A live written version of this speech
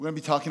We're going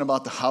to be talking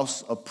about the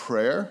house of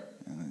prayer.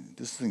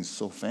 This thing's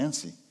so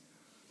fancy.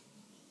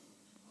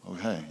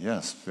 Okay,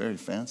 yes, very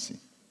fancy.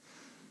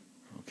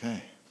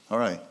 Okay, all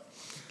right.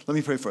 Let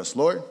me pray for us.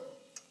 Lord,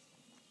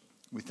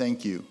 we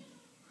thank you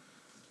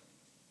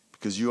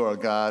because you are a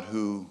God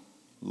who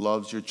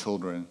loves your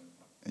children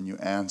and you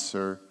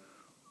answer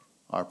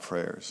our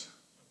prayers.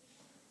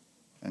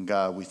 And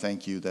God, we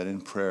thank you that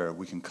in prayer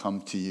we can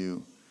come to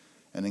you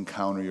and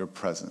encounter your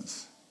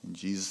presence. In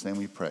Jesus' name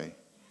we pray.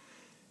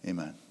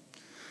 Amen.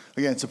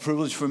 Again, it's a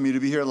privilege for me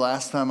to be here.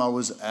 Last time I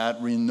was at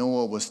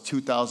Renewal was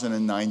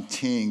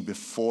 2019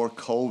 before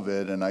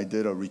COVID, and I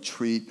did a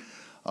retreat,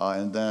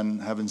 and then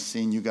haven't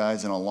seen you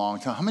guys in a long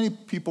time. How many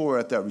people were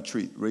at that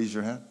retreat? Raise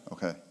your hand.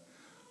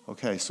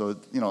 Okay, so,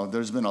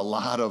 there's been a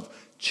lot of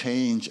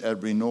change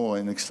at Renewal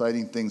and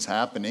exciting things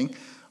happening.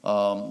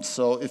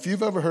 So if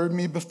you've ever heard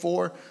me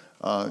before,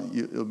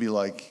 it'll be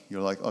like,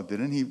 you're like, oh,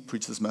 didn't he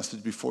preach this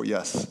message before?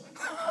 Yes.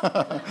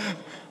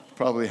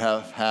 Probably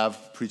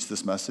have preached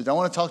this message. I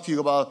want to talk to you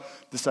about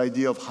this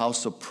idea of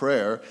house of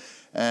prayer.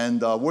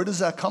 And where does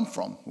that come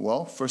from?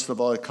 Well, first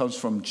of all, it comes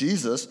from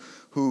Jesus,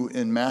 who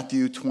in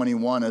Matthew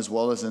 21, as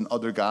well as in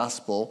other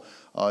gospel,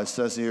 it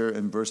says here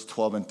in verse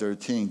 12 and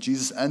 13,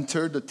 Jesus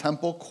entered the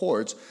temple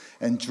courts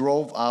and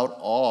drove out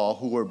all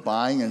who were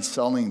buying and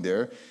selling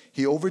there.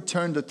 He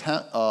overturned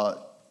the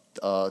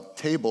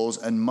tables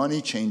and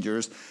money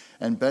changers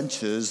and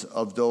benches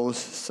of those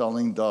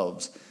selling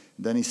doves.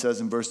 Then he says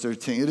in verse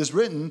 13, it is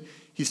written,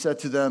 he said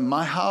to them,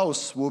 my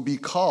house will be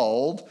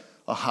called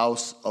a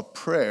house of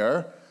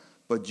prayer,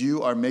 but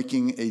you are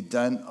making a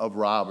den of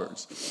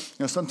robbers.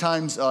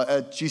 Sometimes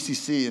at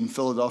GCC in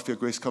Philadelphia,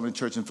 Grace Covenant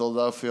Church in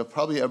Philadelphia,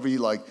 probably every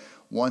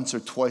once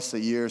or twice a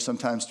year,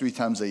 sometimes 3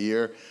 times a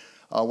year,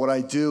 what I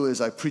do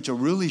is I preach a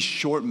really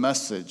short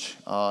message,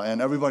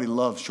 and everybody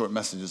loves short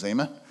messages,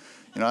 amen?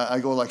 I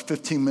go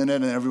 15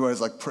 minutes, and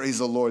everybody's like, praise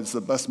the Lord. It's the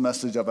best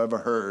message I've ever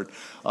heard.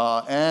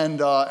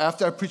 And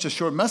after I preach a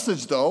short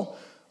message, though,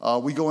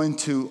 we go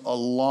into a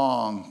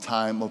long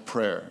time of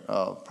prayer,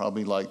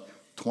 probably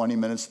 20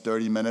 minutes,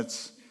 30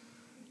 minutes,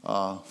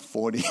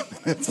 40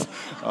 minutes.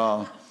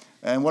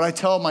 And what I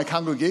tell my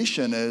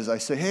congregation is I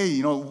say, hey,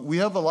 we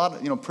have a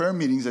lot of, prayer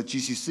meetings at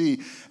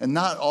GCC, and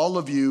not all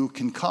of you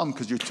can come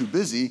because you're too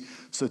busy.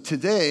 So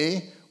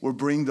today, we're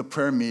bringing the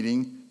prayer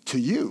meeting to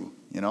you,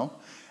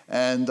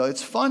 And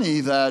it's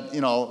funny that,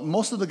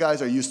 most of the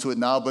guys are used to it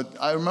now, but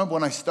I remember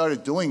when I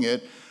started doing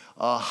it,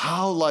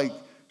 how,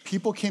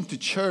 people came to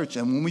church,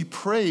 and when we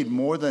prayed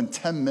more than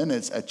 10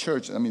 minutes at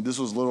church, this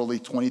was literally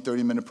 20,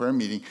 30-minute prayer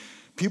meeting,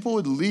 people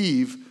would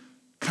leave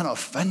kind of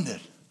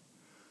offended.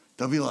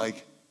 They'll be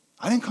like,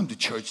 I didn't come to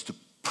church to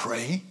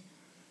pray.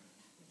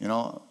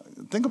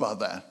 Think about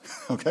that,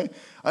 okay?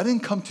 I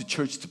didn't come to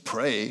church to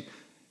pray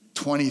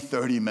 20,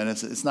 30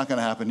 minutes. It's not going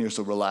to happen here,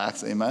 so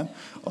relax, amen?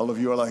 All of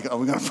you are like, are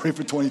we going to pray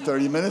for 20,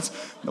 30 minutes?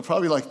 No,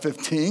 probably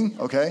 15,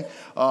 okay?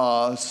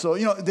 So,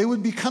 they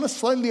would be kind of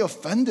slightly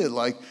offended,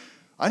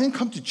 I didn't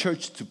come to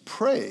church to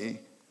pray,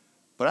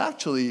 but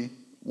actually,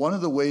 one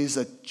of the ways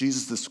that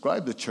Jesus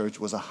described the church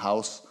was a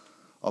house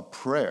of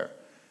prayer.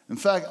 In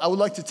fact, I would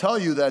like to tell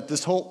you that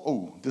this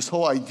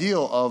whole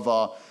ideal of,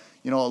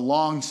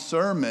 long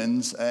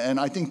sermons, and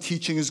I think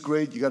teaching is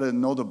great, you got to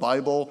know the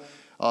Bible,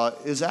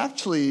 is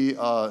actually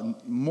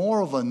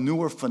more of a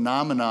newer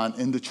phenomenon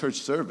in the church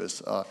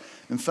service.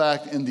 In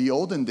fact, in the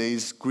olden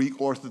days,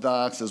 Greek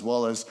Orthodox as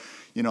well as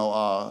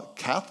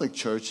Catholic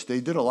Church,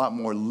 they did a lot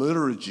more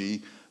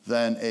liturgy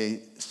than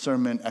a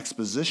sermon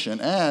exposition.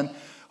 And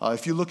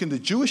if you look into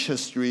Jewish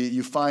history,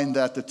 you find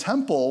that the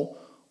temple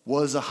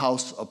was a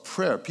house of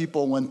prayer.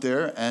 People went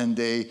there and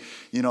they,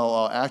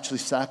 actually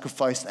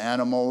sacrificed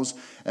animals.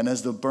 And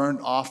as the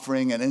burnt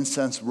offering and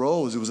incense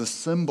rose, it was a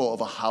symbol of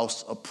a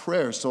house of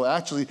prayer. So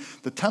actually,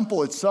 the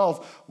temple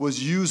itself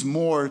was used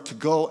more to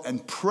go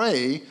and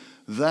pray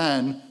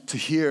than to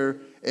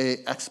hear a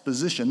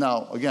exposition.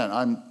 Now, again,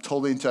 I'm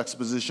totally into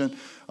exposition.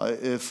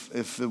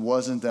 If it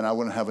wasn't, then I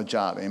wouldn't have a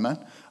job. Amen?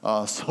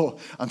 So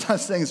I'm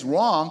not saying it's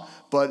wrong,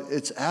 but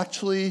it's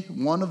actually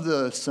one of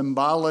the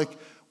symbolic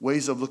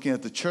ways of looking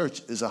at the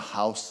church is a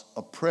house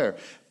of prayer.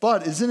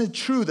 But isn't it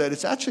true that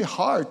it's actually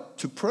hard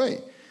to pray?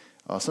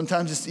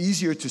 Sometimes it's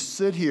easier to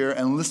sit here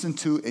and listen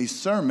to a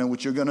sermon,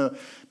 which you're going to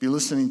be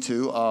listening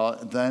to,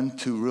 than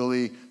to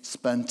really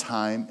spend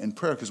time in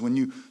prayer. Because when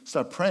you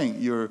start praying,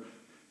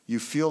 you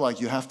feel like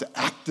you have to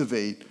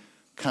activate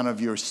kind of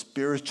your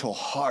spiritual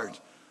heart,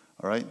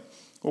 all right?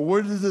 Well,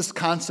 where did this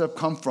concept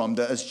come from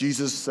that as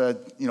Jesus said,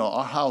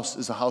 our house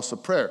is a house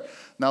of prayer?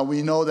 Now,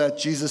 we know that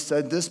Jesus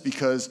said this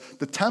because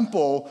the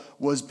temple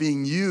was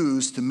being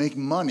used to make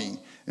money.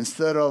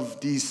 Instead of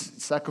these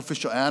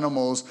sacrificial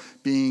animals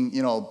being,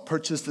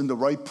 purchased in the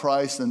right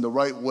price and the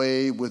right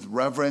way with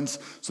reverence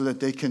so that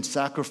they can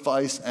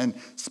sacrifice and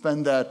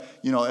spend that,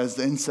 as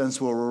the incense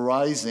were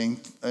rising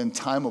in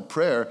time of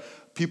prayer,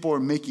 people were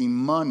making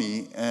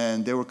money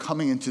and they were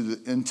coming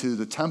into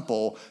the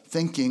temple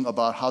thinking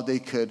about how they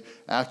could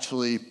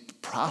actually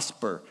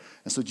prosper.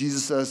 And so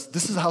Jesus says,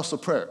 this is a house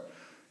of prayer,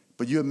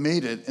 but you have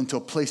made it into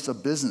a place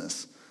of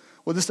business.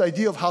 Well, this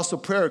idea of house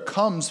of prayer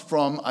comes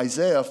from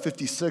Isaiah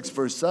 56,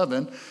 verse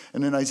 7.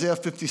 And in Isaiah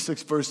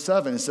 56, verse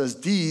 7, it says,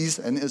 these,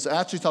 and it's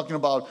actually talking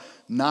about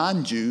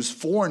non-Jews,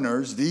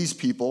 foreigners, these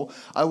people,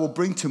 I will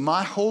bring to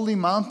my holy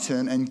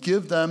mountain and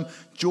give them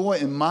joy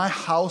in my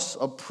house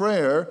of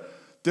prayer.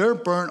 Their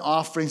burnt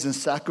offerings and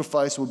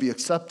sacrifice will be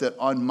accepted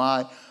on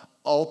my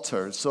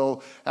altar.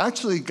 So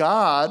actually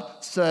God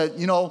said,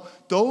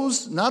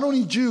 those, not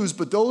only Jews,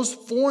 but those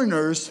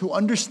foreigners who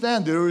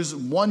understand there is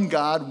one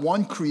God,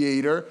 one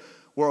creator,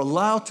 were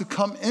allowed to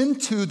come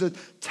into the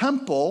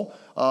temple.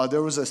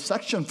 There was a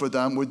section for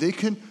them where they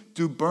can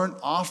do burnt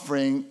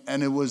offering,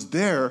 and it was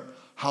their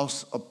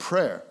house of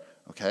prayer,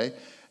 okay?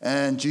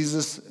 And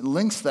Jesus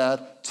links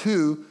that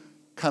to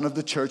kind of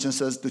the church and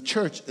says the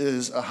church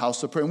is a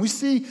house of prayer. And we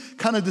see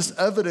kind of this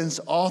evidence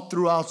all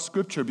throughout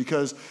Scripture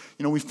because,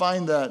 we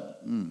find that,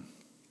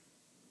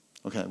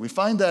 we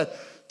find that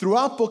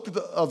throughout book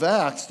of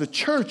Acts, the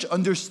church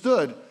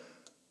understood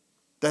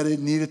that it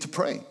needed to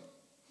pray.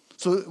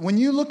 So when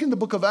you look in the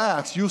book of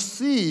Acts, you'll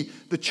see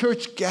the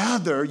church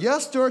gather.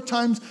 Yes, there are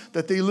times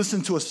that they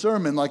listen to a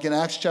sermon, like in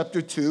Acts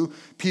chapter 2,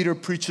 Peter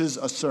preaches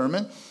a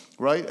sermon,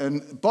 right?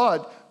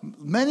 But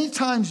many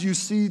times you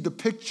see the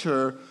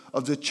picture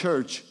of the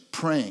church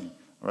praying,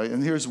 right?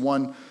 And here's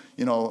one,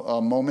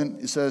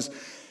 moment. It says,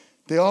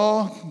 they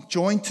all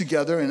joined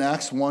together in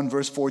Acts 1,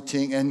 verse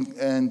 14,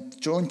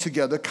 and joined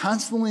together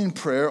constantly in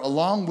prayer,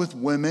 along with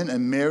women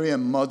and Mary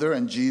and mother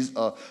and Jesus,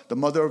 the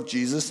mother of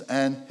Jesus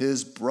and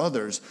his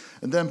brothers.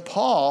 And then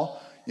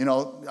Paul,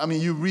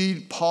 you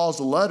read Paul's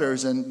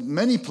letters in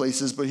many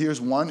places, but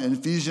here's one in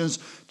Ephesians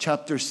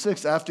chapter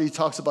 6. After he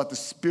talks about the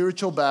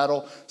spiritual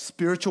battle,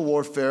 spiritual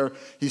warfare,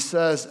 he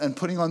says, and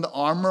putting on the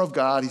armor of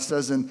God, he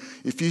says in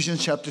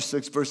Ephesians chapter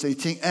 6, verse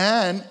 18,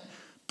 and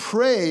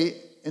pray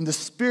in the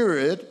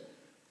Spirit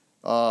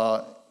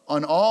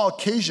on all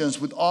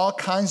occasions with all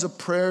kinds of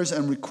prayers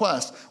and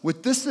requests.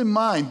 With this in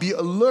mind, be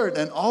alert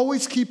and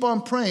always keep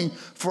on praying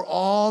for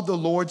all the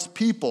Lord's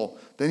people.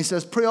 Then he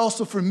says, pray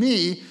also for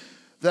me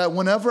that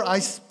whenever I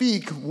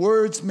speak,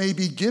 words may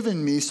be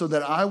given me so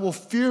that I will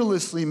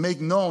fearlessly make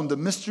known the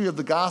mystery of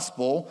the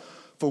gospel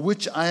for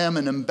which I am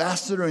an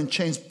ambassador in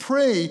chains.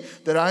 Pray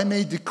that I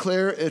may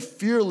declare it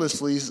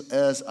fearlessly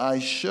as I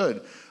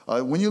should.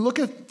 When you look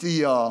at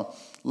the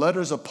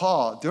letters of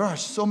Paul, there are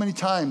so many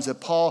times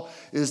that Paul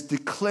is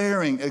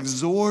declaring,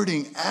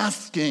 exhorting,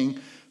 asking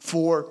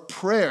for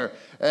prayer.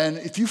 And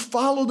if you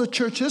follow the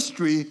church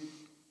history,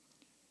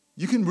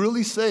 you can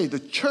really say the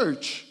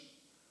church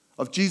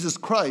of Jesus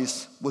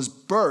Christ was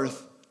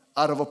birthed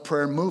out of a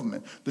prayer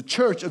movement. The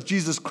church of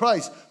Jesus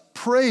Christ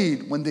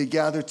prayed when they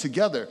gathered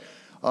together.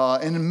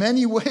 And in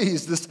many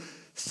ways, this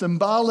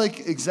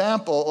symbolic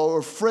example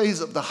or phrase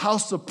of the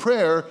house of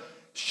prayer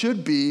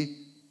should be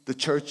the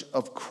church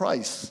of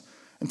Christ.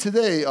 And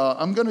today,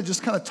 I'm going to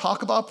just kind of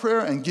talk about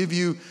prayer and give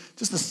you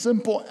just a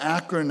simple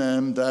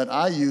acronym that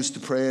I use to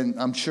pray. And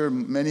I'm sure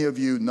many of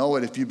you know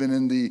it if you've been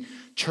in the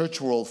church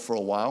world for a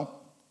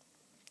while.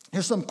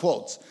 Here's some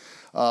quotes.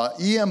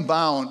 E.M.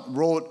 Bound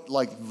wrote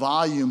like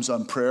volumes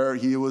on prayer.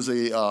 He was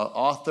a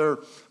author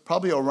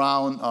probably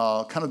around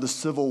kind of the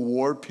Civil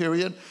War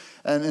period.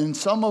 And in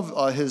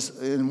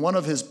in one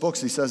of his books,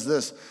 he says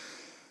this: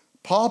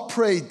 Paul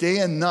prayed day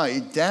and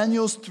night.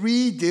 Daniel's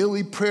 3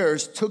 daily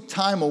prayers took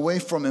time away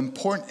from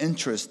important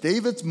interests.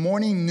 David's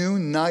morning,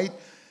 noon, night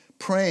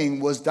praying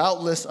was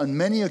doubtless on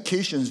many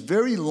occasions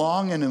very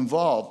long and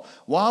involved.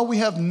 While we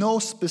have no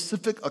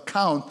specific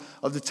account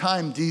of the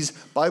time these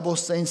Bible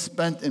saints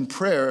spent in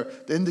prayer,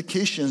 the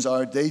indications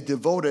are they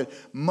devoted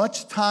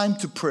much time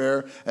to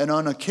prayer, and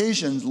on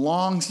occasions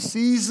long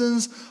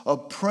seasons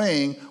of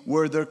praying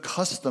were their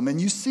custom.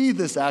 And you see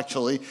this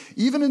actually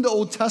even in the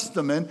Old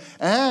Testament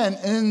and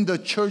in the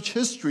church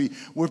history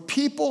where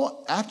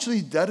people actually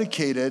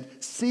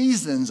dedicated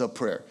seasons of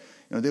prayer.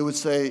 They would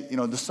say,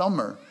 the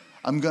summer,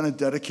 I'm going to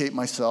dedicate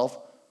myself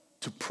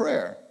to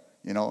prayer.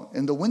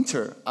 In the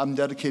winter, I'm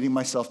dedicating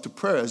myself to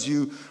prayer. As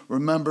you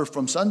remember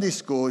from Sunday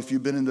school, if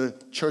you've been in the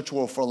church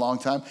world for a long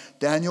time,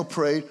 Daniel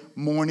prayed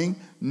morning,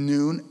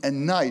 noon,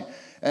 and night.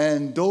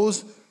 And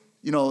those,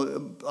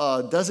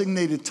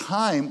 designated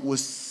time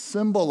was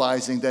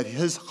symbolizing that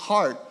his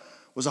heart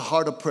was a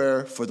heart of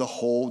prayer for the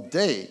whole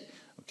day,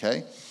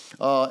 okay?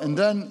 And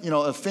then,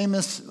 a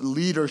famous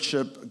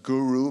leadership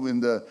guru in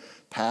the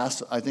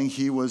past, I think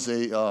he was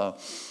a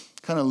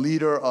kind of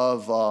leader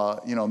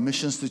of,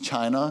 missions to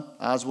China.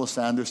 Oswald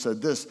Sanders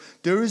said this: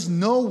 there is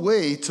no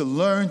way to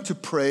learn to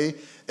pray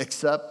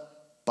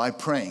except by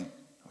praying,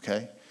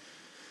 okay?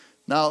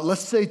 Now,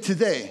 let's say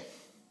today,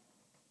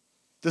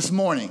 this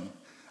morning,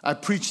 I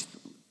preached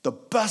the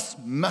best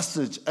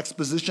message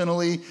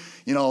expositionally,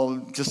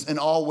 just in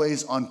all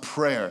ways on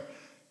prayer.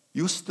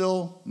 You'll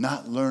still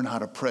not learn how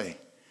to pray.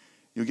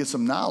 You'll get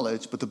some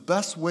knowledge, but the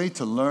best way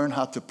to learn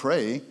how to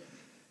pray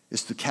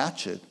is to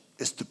catch it,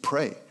 is to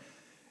pray.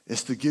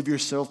 Is to give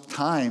yourself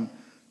time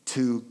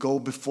to go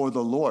before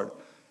the Lord.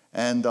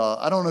 And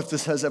I don't know if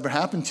this has ever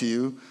happened to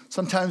you.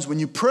 Sometimes when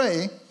you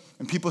pray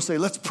and people say,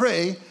 let's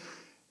pray,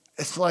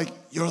 it's like,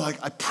 you're like,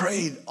 I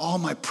prayed all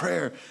my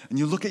prayer. And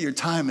you look at your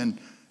time and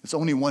it's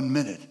only 1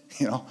 minute,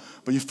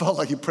 But you felt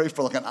like you prayed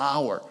for like an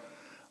hour,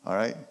 all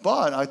right?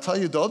 But I tell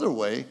you the other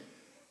way,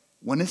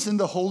 when it's in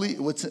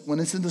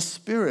the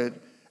Spirit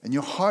and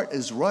your heart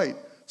is right,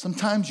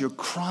 sometimes you're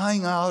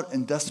crying out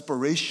in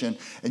desperation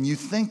and you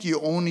think you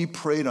only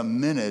prayed a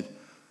minute,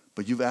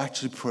 but you've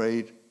actually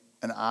prayed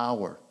an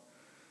hour.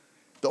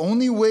 The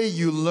only way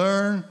you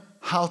learn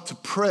how to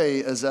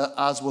pray, as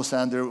Oswald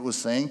Sander was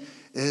saying,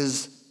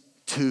 is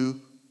to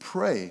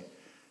pray.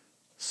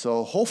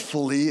 So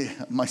hopefully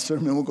my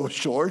sermon will go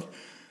short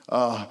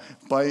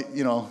by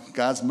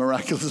God's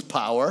miraculous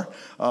power,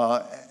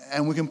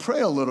 and we can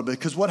pray a little bit.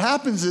 Because what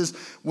happens is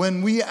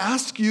when we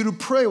ask you to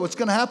pray, what's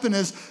going to happen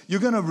is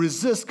you're going to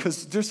resist,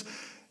 because there's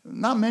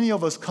not many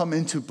of us come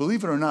into,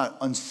 believe it or not,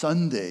 on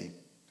Sunday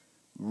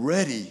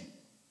ready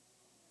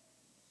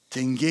to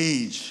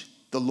engage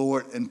the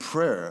Lord in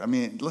prayer. I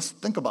mean, let's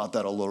think about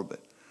that a little bit.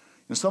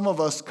 Some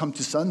of us come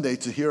to Sunday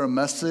to hear a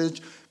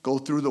message, go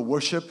through the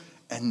worship,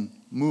 and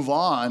move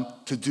on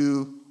to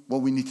do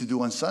what we need to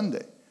do on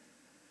Sunday.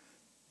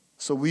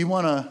 So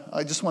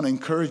I just want to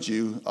encourage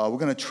you, we're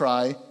going to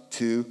try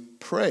to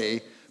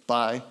pray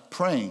by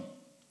praying.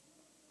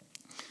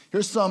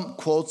 Here's some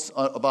quotes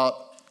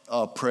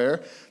about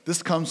prayer.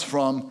 This comes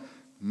from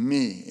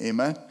me,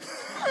 amen?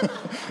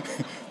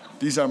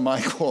 These are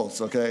my quotes,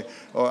 okay?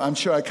 Or I'm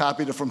sure I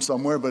copied it from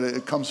somewhere, but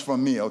it comes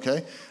from me,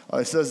 okay?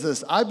 It says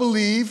this: I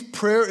believe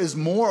prayer is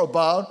more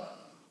about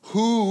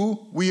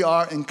who we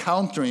are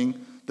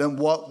encountering than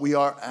what we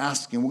are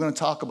asking. We're going to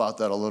talk about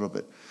that a little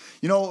bit.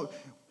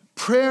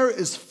 Prayer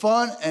is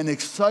fun and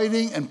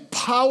exciting and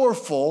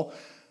powerful,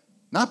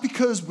 not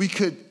because we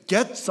could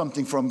get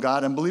something from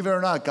God, and believe it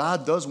or not,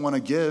 God does want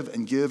to give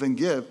and give and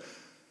give.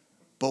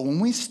 But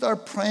when we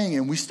start praying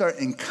and we start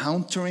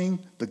encountering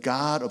the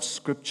God of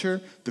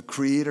Scripture, the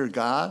Creator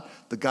God,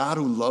 the God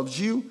who loves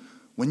you,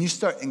 when you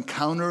start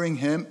encountering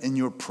Him in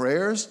your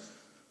prayers,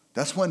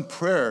 that's when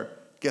prayer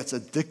gets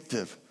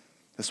addictive.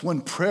 That's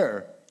when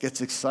prayer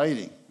gets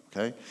exciting,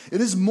 okay?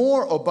 It is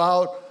more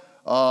about,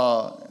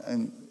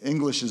 and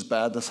English is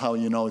bad, that's how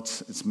you know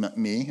it's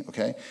me,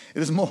 okay?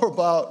 It is more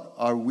about,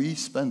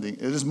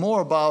 it is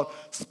more about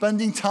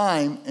spending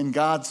time in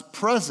God's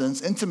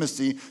presence,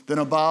 intimacy, than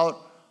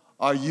about,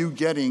 are you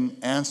getting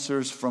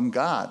answers from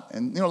God?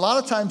 And, a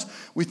lot of times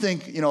we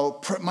think,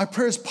 my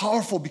prayer is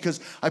powerful because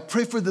I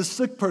prayed for this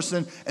sick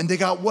person and they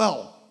got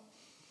well.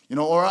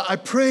 Or I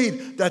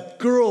prayed that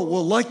girl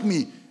will like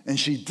me and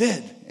she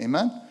did,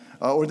 amen?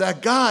 Or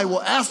that guy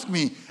will ask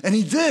me and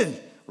he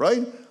did,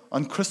 right?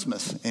 On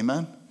Christmas,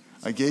 amen?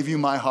 I gave you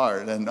my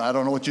heart, and I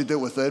don't know what you did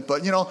with it,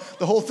 but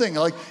the whole thing,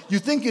 like you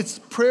think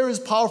prayer is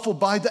powerful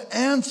by the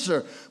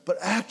answer, but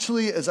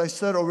actually, as I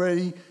said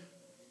already,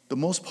 the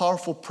most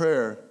powerful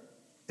prayer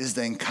is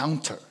the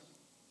encounter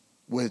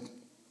with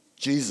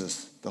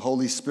Jesus, the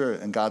Holy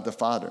Spirit, and God the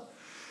Father.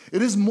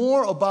 It is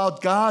more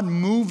about God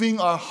moving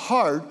our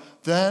heart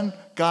than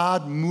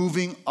God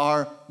moving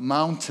our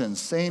mountains.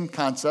 Same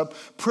concept.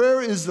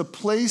 Prayer is the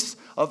place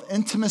of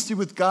intimacy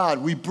with God.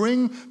 We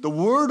bring the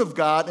Word of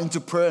God into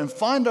prayer and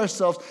find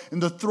ourselves in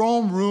the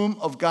throne room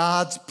of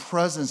God's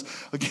presence.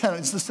 Again,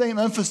 it's the same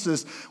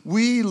emphasis.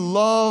 We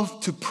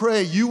love to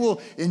pray. You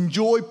will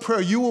enjoy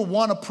prayer. You will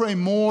want to pray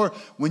more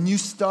when you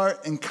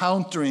start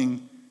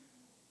encountering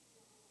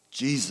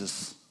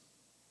Jesus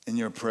in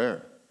your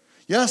prayer.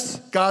 Yes,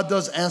 God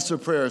does answer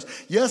prayers.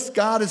 Yes,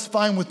 God is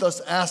fine with us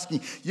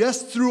asking.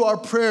 Yes, through our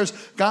prayers,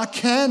 God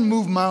can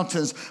move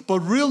mountains.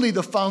 But really,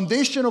 the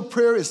foundation of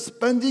prayer is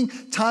spending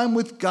time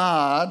with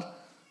God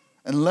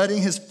and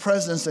letting His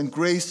presence and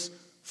grace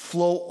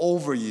flow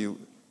over you.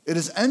 It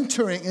is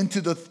entering into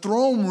the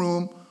throne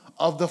room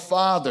of the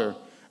Father.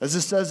 As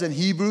it says in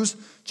Hebrews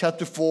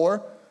chapter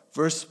 4,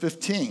 verse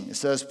 15, it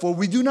says, "For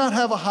we do not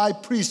have a high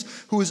priest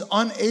who is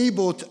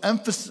unable to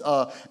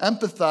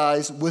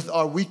empathize with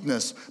our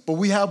weakness, but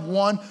we have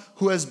one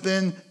who has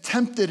been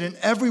tempted in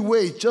every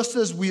way, just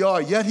as we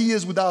are, yet He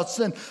is without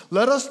sin.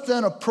 Let us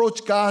then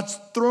approach God's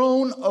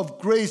throne of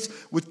grace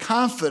with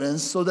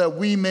confidence so that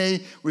we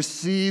may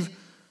receive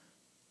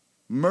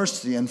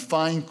mercy and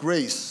find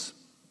grace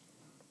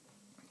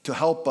to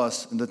help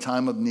us in the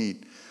time of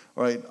need."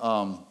 All right,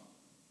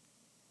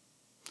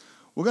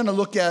 we're going to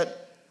look at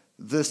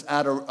this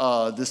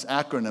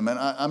acronym. And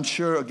I'm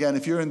sure, again,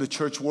 if you're in the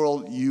church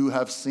world, you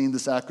have seen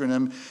this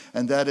acronym,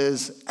 and that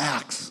is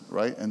ACTS,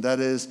 right? And that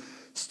is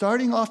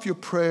starting off your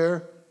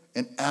prayer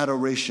in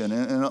adoration.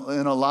 And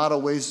in a lot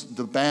of ways,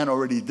 the band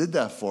already did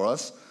that for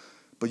us,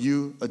 but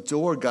you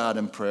adore God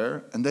in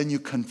prayer, and then you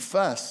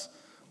confess,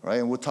 right?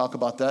 And we'll talk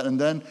about that.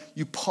 And then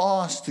you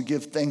pause to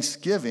give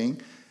thanksgiving,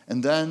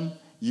 and then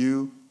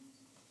you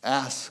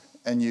ask.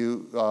 And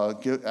you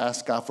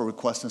ask God for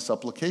request and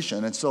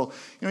supplication. And so,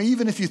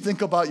 even if you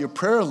think about your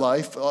prayer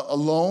life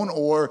alone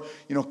or,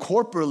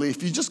 corporately,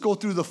 if you just go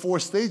through the 4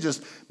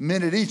 stages,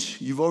 minute each,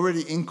 you've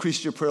already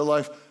increased your prayer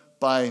life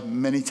by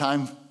many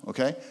times,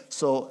 okay?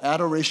 So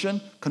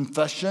adoration,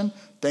 confession,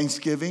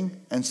 thanksgiving,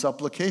 and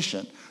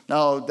supplication.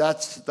 Now,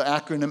 that's the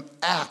acronym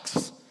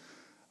ACTS.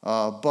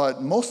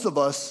 But most of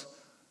us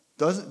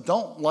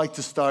don't like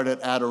to start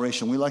at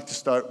adoration. We like to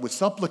start with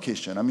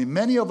supplication. I mean,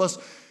 many of us,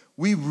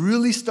 we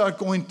really start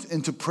going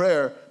into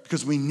prayer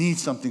because we need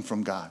something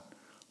from God.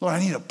 Lord, I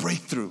need a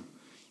breakthrough.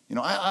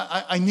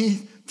 I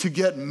need to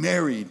get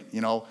married.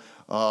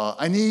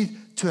 I need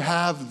to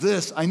have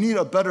this. I need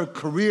a better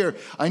career.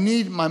 I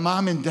need my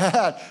mom and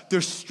dad.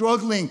 They're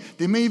struggling.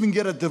 They may even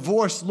get a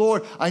divorce.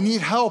 Lord, I need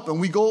help. And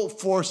we go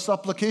for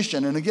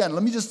supplication. And again,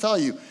 let me just tell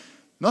you,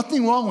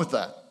 nothing wrong with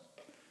that.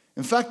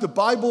 In fact, the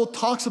Bible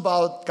talks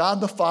about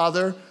God the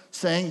Father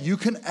saying you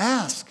can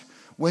ask.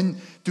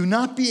 Do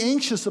not be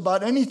anxious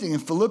about anything. In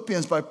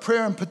Philippians, by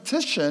prayer and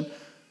petition,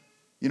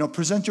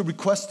 present your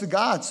requests to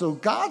God. So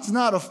God's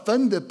not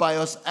offended by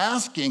us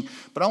asking.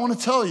 But I want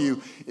to tell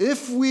you,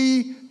 if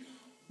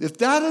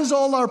that is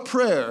all our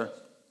prayer,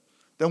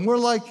 then we're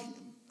like,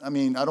 I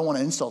don't want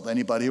to insult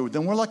anybody here,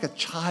 then we're like a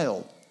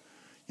child.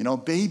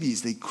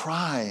 Babies, they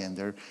cry, and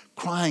they're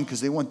crying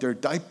because they want their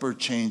diaper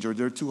changed, or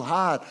they're too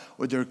hot,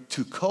 or they're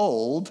too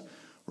cold,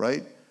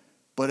 right?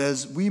 But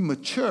as we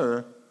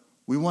mature,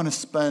 we want to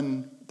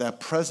spend that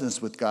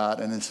presence with God,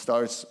 and it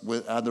starts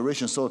with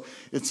adoration. So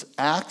it's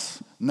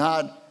acts,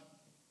 not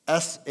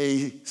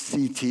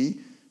S-A-C-T,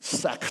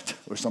 sect,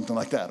 or something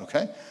like that,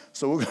 okay?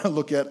 So we're going to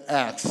look at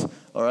acts,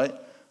 all right?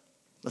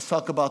 Let's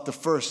talk about the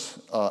first,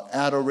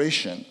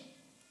 adoration.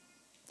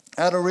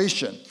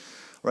 Adoration.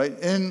 Right?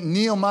 In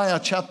Nehemiah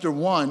chapter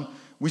 1,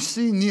 we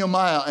see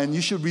Nehemiah, and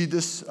you should read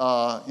this,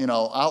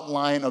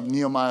 outline of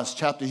Nehemiah's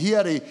chapter. He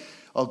had a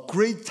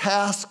great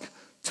task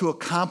to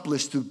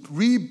accomplish, to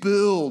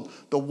rebuild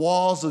the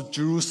walls of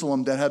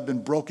Jerusalem that had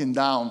been broken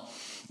down.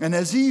 And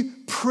as he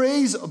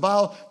prays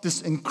about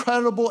this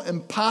incredible,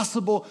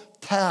 impossible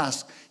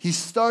task, he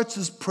starts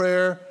his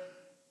prayer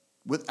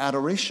with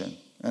adoration.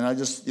 And I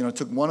just,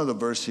 took one of the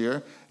verse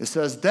here. It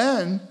says,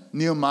 then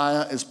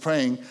Nehemiah is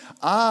praying,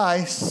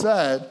 I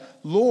said,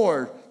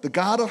 Lord, the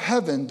God of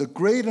heaven, the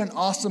great and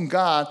awesome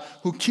God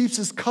who keeps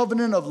his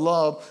covenant of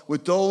love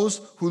with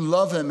those who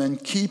love him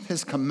and keep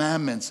his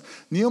commandments.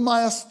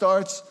 Nehemiah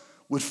starts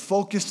with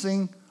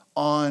focusing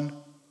on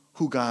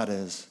who God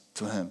is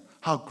to him,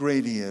 how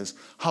great he is,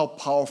 how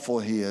powerful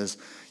he is.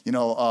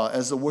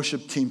 As the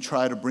worship team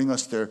try to bring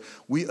us there,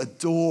 we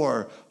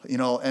adore,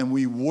 and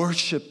we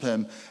worship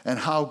him and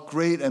how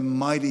great and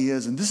mighty he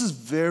is. And this is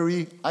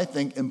very, I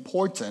think,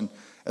 important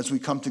as we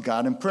come to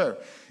God in prayer.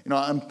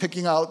 I'm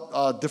picking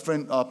out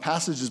different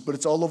passages, but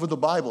it's all over the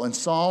Bible. In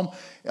Psalm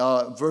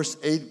verse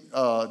 8,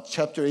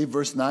 chapter 8,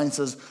 verse 9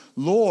 says,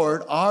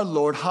 Lord, our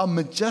Lord, how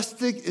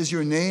majestic is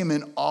your name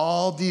in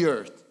all the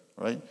earth,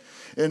 right?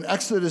 In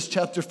Exodus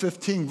chapter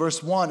 15,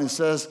 verse 1, it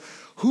says,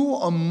 who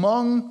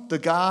among the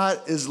God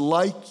is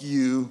like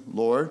you,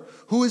 Lord?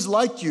 Who is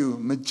like you,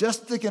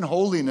 majestic in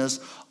holiness,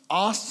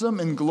 awesome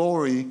in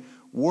glory,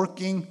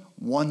 working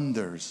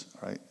wonders,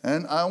 right?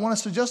 And I want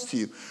to suggest to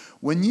you,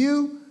 when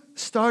you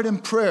start in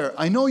prayer,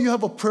 I know you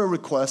have a prayer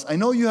request. I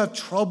know you have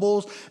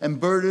troubles and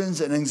burdens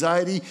and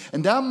anxiety,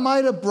 and that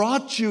might have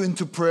brought you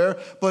into prayer.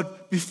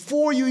 But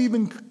before you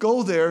even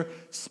go there,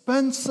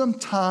 spend some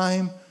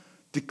time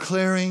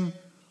declaring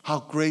how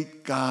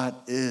great God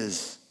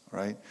is,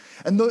 right?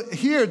 And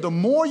the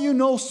more you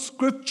know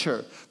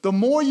Scripture, the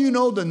more you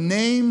know the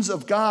names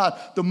of God,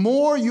 the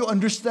more you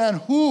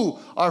understand who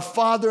our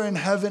Father in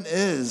heaven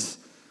is.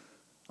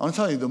 I want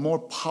to tell you, the more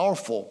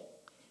powerful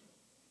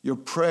your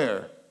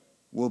prayer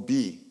will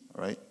be,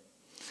 right?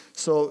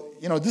 So,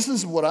 this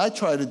is what I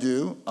try to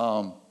do.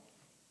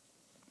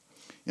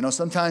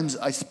 Sometimes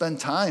I spend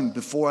time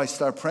before I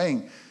start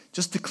praying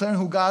just declaring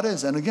who God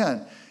is. And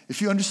again,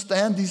 if you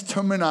understand these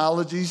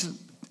terminologies,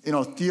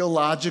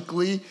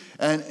 theologically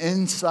and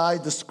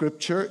inside the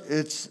Scripture,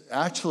 it's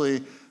actually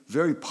a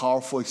very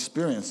powerful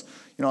experience.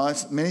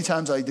 Many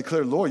times I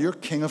declare, Lord, you're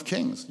King of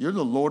Kings. You're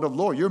the Lord of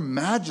Lords. Your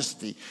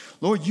Majesty.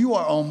 Lord, you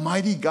are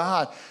Almighty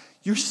God.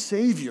 You're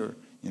Savior.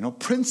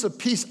 Prince of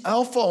Peace,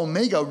 Alpha,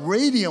 Omega,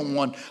 Radiant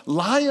One,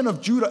 Lion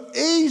of Judah,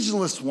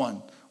 Ageless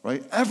One,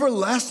 right?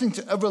 Everlasting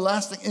to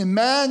everlasting,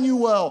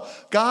 Emmanuel,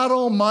 God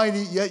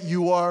Almighty, yet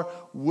you are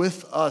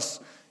with us.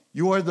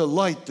 You are the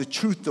light, the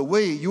truth, the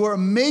way. You are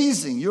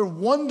amazing. You're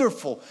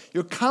wonderful.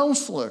 You're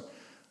Counselor,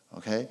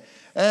 okay?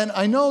 And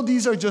I know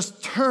these are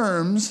just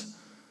terms,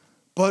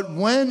 but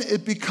when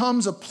it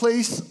becomes a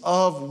place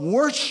of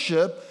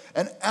worship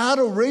and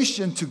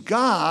adoration to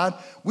God,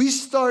 we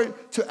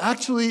start to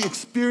actually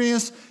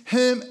experience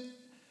him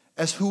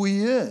as who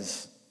he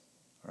is,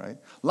 right?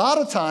 A lot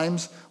of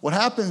times what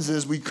happens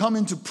is we come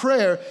into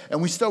prayer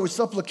and we start with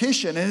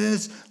supplication, and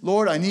it's,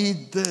 Lord, I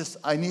need this.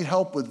 I need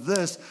help with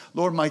this.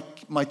 Lord,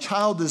 my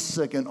child is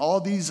sick, and all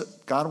these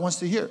God wants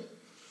to hear.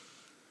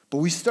 But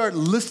we start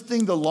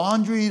listing the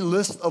laundry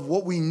list of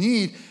what we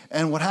need,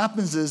 and what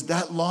happens is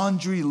that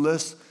laundry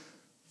list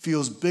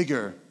feels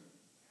bigger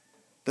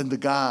than the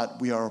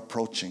God we are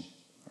approaching,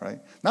 right?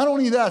 Not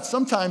only that,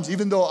 sometimes,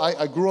 even though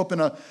I grew up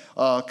in a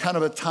kind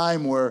of a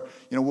time where,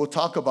 we'll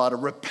talk about it,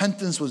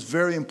 repentance was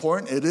very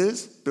important. It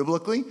is,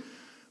 biblically.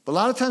 But But a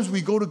lot of times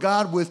we go to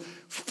God with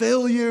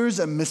failures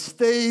and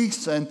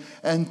mistakes and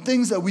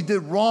things that we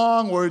did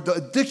wrong, or the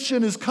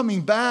addiction is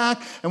coming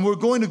back and we're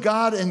going to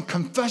God in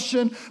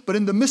confession. But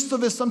in the midst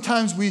of it,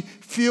 sometimes we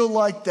feel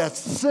like that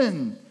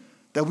sin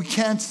that we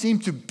can't seem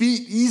to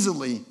beat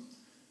easily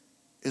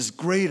is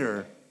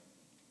greater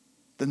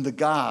than the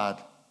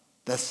God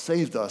that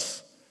saved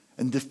us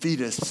and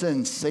defeated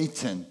sin,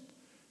 Satan,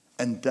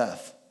 and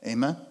death.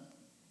 Amen?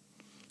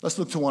 Let's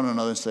look to one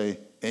another and say,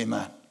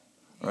 amen.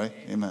 All right?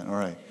 Amen. All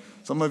right.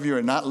 Some of you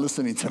are not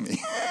listening to me.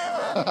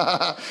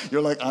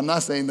 You're like, I'm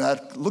not saying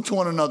that. Look to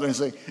one another and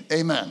say,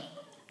 amen.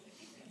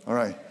 All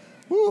right.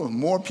 Woo,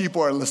 more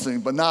people are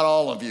listening, but not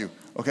all of you.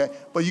 Okay?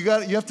 But you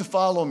have to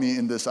follow me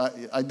in this.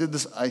 I did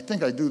this. I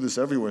think I do this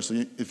everywhere.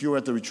 So if you were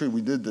at the retreat,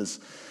 we did this.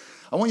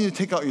 I want you to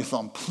take out your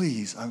thumb,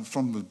 please. I'm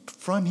from the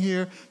front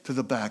here to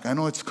the back. I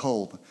know it's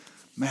cold.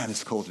 Man,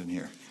 it's cold in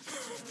here.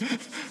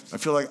 I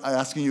feel like I'm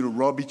asking you to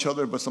rub each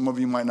other, but some of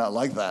you might not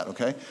like that,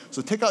 okay?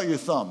 So take out your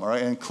thumb, all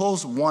right, and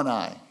close one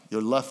eye,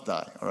 your left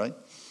eye, all right?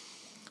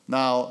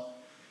 Now,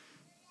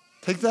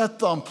 take that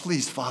thumb,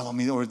 please follow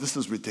me, or this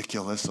is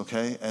ridiculous,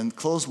 okay? And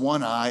close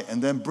one eye,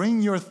 and then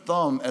bring your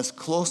thumb as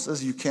close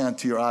as you can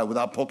to your eye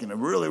without poking it.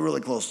 Really,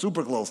 really close,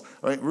 super close,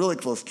 all right? Really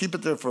close. Keep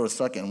it there for a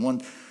second. Now,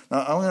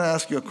 I'm going to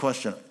ask you a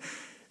question.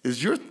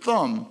 Is your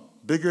thumb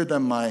bigger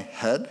than my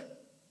head?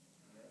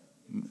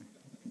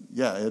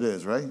 Yeah, it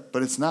is, right?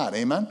 But it's not,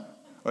 amen? All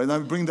right, now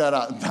bring that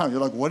out down. You're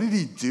like, what did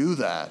he do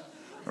that?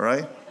 All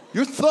right?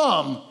 Your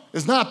thumb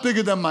is not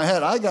bigger than my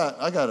head.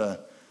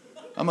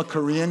 I'm a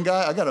Korean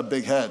guy. I got a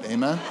big head,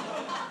 amen?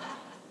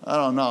 I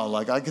don't know.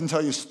 Like, I can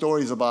tell you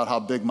stories about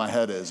how big my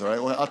head is, all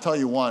right? Well, I'll tell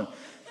you one.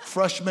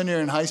 Freshman year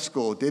in high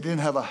school, they didn't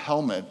have a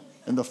helmet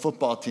in the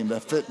football team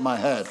that fit my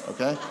head,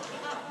 okay?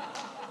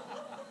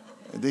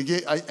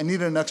 I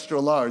needed an extra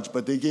large,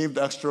 but they gave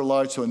the extra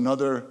large to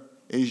another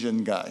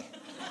Asian guy.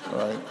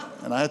 Right?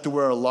 And I had to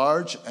wear a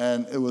large,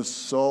 and it was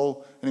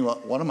so, anyway,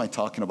 what am I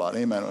talking about?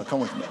 Amen.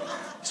 Come with me.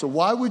 So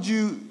why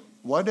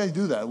did I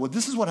do that? Well,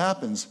 this is what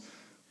happens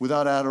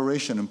without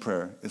adoration in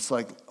prayer. It's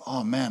like,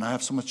 oh man, I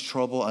have so much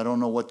trouble. I don't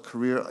know what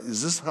career.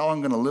 Is this how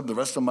I'm going to live the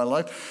rest of my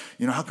life?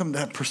 You know, how come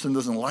that person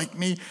doesn't like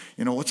me?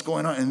 You know, what's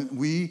going on? And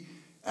we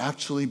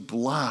actually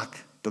block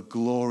the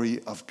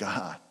glory of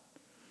God.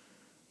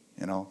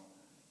 You know,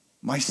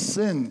 my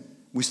sin,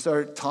 we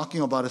start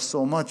talking about it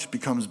so much,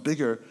 becomes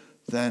bigger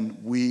then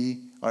we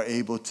are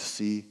able to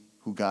see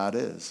who God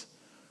is.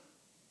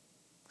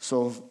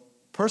 So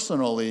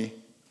personally,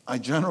 I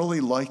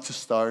generally like to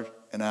start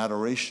an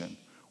adoration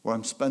where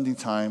I'm spending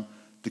time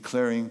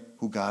declaring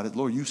who God is.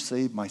 Lord, you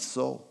saved my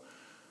soul.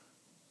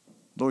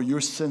 Lord,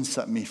 your sin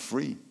set me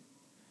free.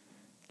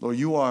 Lord,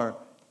 you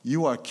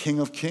are King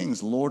of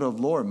Kings, Lord of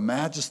Lords,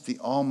 Majesty,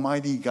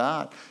 Almighty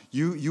God.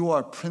 You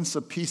are Prince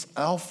of Peace,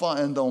 Alpha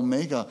and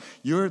Omega.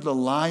 You're the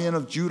Lion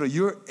of Judah.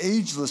 You're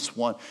ageless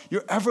one.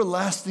 You're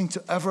everlasting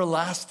to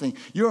everlasting.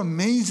 You're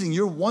amazing.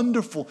 You're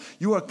wonderful.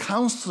 You are a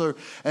counselor.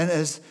 And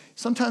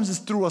sometimes it's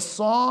through a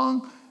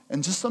song,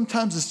 and just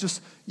sometimes it's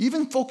just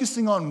even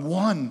focusing on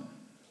one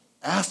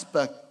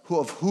aspect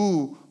of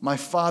who my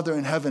Father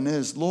in heaven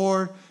is.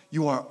 Lord,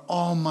 you are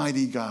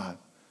Almighty God.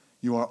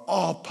 You are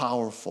all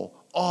powerful,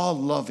 all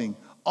loving,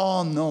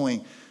 all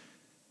knowing.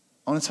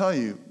 I want to tell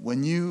you,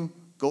 when you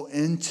go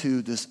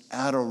into this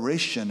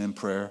adoration in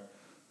prayer,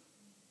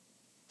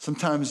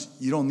 sometimes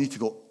you don't need to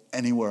go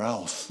anywhere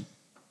else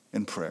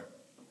in prayer,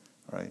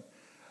 right?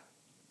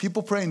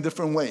 People pray in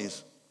different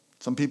ways.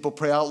 Some people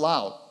pray out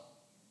loud,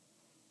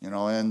 you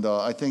know, and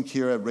I think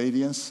here at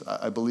Radiance,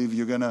 I believe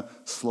you're going to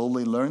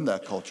slowly learn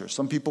that culture.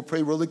 Some people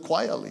pray really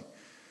quietly.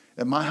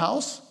 At my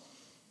house,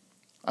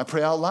 I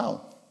pray out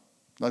loud.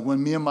 Like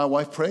when me and my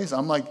wife prays,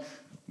 I'm like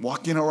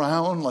walking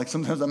around, like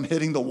sometimes I'm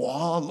hitting the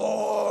wall,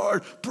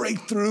 Lord,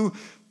 breakthrough.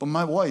 But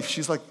my wife,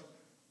 she's like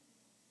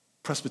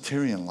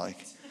Presbyterian-like.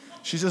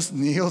 She just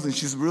kneels and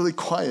she's really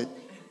quiet,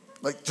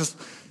 like just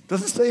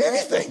doesn't say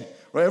anything,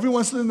 right? Every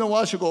once in a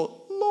while she'll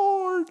go,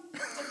 Lord.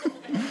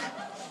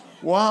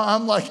 While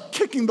I'm like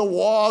kicking the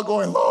wall,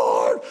 going,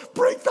 Lord,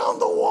 break down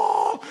the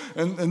wall.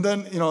 And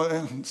then, you know,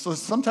 and so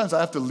sometimes I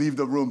have to leave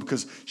the room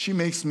because she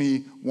makes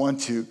me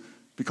want to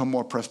become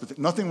more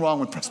Presbyterian. Nothing wrong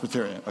with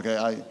Presbyterian,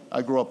 okay?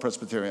 I grew up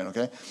Presbyterian,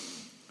 okay?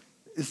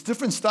 It's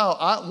different style.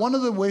 One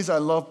of the ways I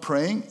love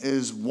praying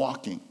is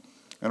walking.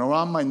 And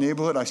around my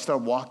neighborhood, I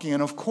start walking.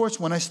 And of course,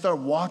 when I start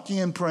walking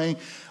and praying,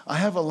 I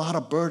have a lot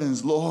of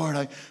burdens. Lord,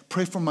 I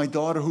pray for my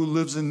daughter who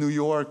lives in New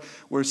York,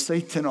 where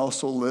Satan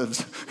also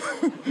lives.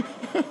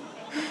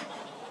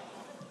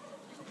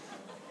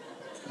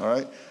 All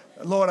right?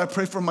 Lord, I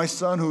pray for my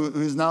son who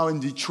is now in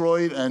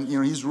Detroit, and you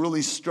know he's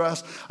really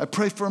stressed. I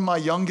pray for my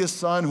youngest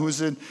son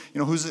who's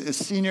a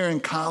senior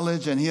in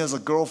college, and he has a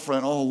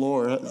girlfriend. Oh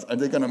Lord, are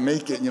they going to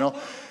make it? You know,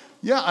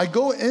 yeah, I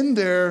go in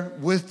there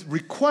with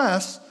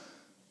requests.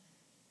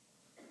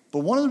 But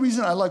one of the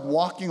reasons I like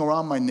walking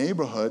around my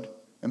neighborhood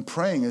and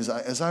praying is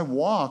as I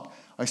walk,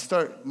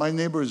 my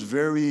neighbor is it's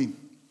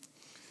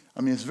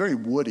very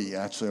woody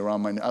actually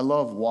around I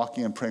love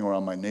walking and praying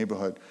around my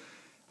neighborhood.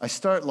 I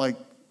start like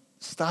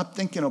stop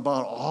thinking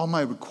about all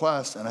my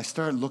requests, and I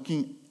start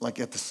looking like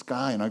at the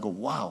sky, and I go,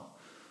 wow,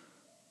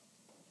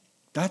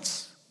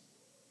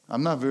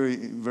 I'm not very,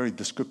 very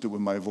descriptive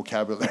with my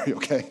vocabulary,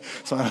 okay?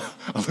 So I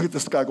look at the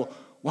sky and go,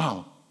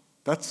 wow,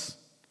 that's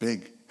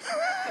big.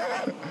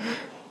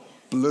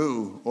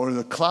 Blue, or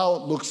the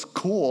cloud looks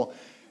cool.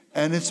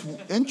 And it's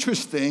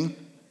interesting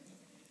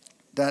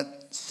that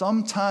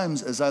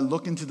sometimes as I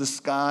look into the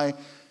sky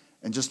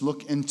and just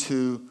look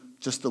into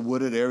just the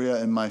wooded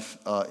area in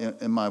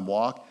my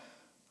walk,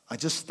 I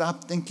just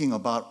stop thinking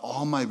about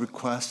all my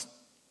requests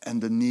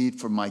and the need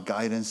for my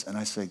guidance, and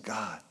I say,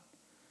 God,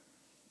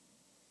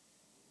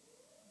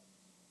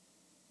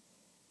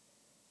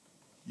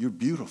 you're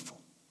beautiful.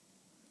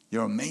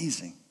 You're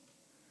amazing.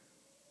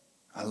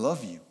 I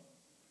love you.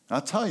 And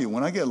I'll tell you,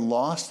 when I get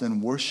lost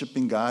in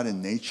worshiping God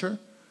in nature,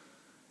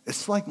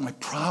 it's like my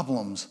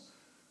problems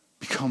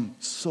become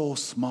so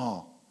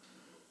small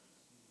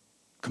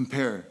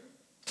compared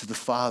to the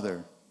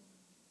Father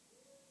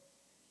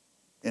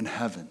in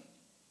heaven.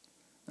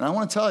 And I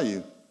want to tell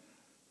you,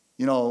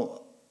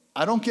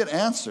 I don't get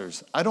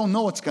answers. I don't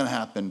know what's going to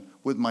happen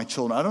with my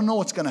children. I don't know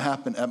what's going to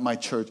happen at my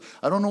church.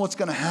 I don't know what's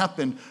going to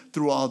happen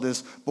through all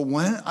this. But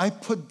when I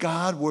put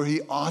God where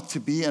he ought to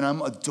be and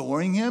I'm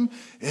adoring him,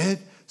 it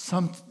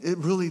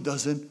really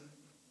doesn't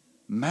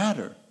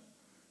matter.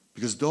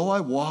 Because though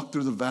I walk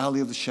through the valley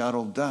of the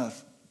shadow of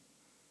death,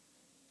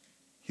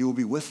 he will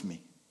be with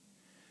me.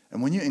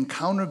 And when you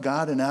encounter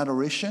God in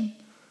adoration,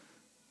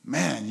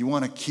 man, you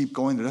want to keep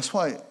going there. That's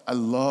why I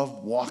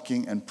love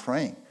walking and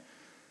praying.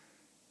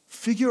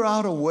 Figure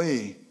out a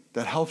way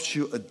that helps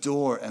you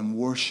adore and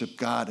worship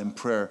God in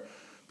prayer.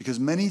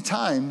 Because many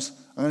times,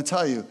 I'm going to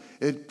tell you,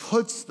 it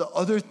puts the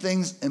other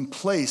things in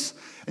place.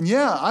 And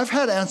yeah, I've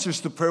had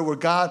answers to prayer where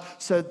God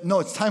said, no,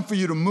 it's time for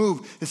you to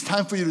move. It's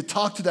time for you to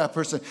talk to that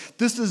person.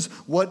 This is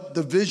what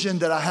the vision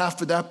that I have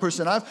for that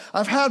person.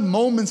 I've had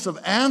moments of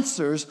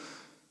answers,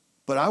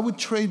 but I would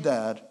trade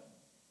that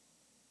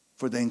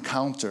for the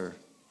encounter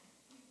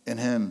in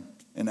him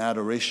in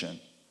adoration.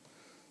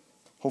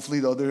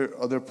 Hopefully the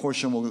other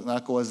portion will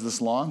not go as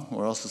this long,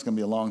 or else it's going to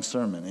be a long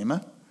sermon.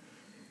 Amen?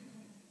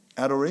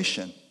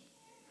 Adoration.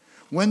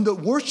 When the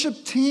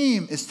worship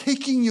team is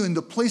taking you in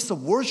the place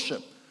of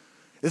worship,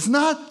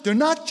 they're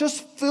not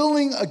just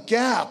filling a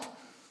gap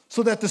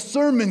so that the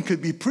sermon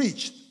could be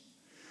preached.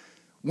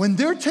 When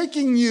they're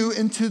taking you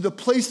into the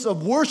place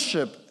of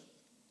worship,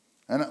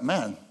 and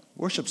man,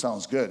 worship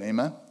sounds good,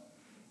 amen?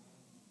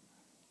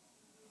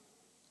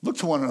 Look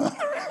to one another,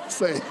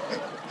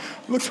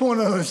 look to one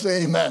another and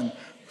say amen.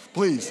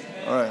 Please.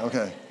 All right,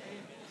 okay.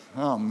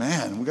 Oh,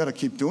 man, we got to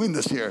keep doing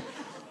this here.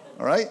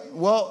 All right?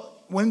 Well,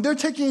 when they're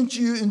taking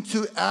you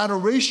into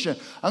adoration,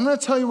 I'm going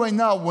to tell you right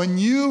now, when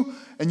you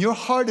and your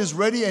heart is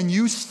ready and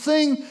you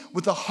sing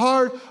with a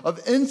heart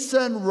of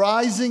incense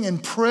rising in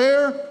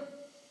prayer,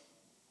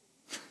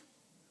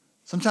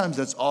 sometimes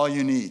that's all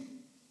you need.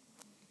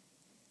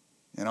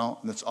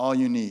 That's all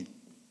you need.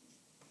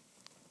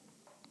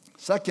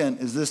 Second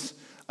is this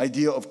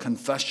idea of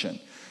confession.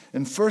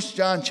 In 1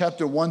 John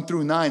chapter 1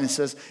 through 9, it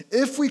says,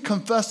 if we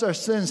confess our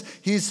sins,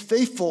 he is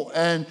faithful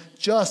and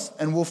just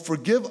and will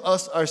forgive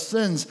us our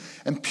sins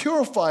and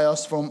purify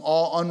us from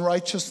all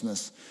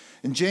unrighteousness.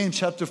 In James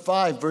chapter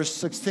 5, verse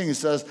 16, it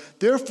says,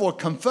 therefore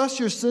confess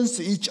your sins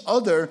to each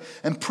other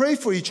and pray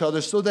for each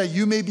other so that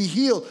you may be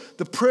healed.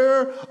 The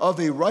prayer of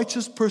a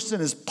righteous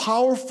person is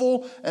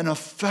powerful and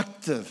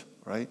effective,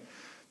 right?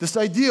 This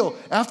ideal,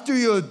 after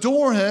you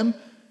adore him,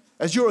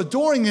 as you're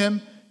adoring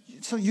him,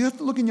 so you have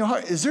to look in your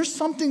heart. Is there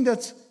something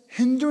that's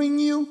hindering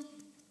you?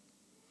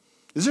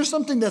 Is there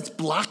something that's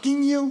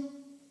blocking you?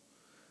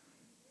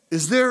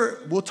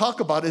 We'll talk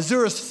about, is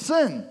there a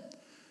sin?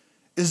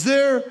 Is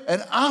there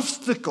an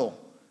obstacle?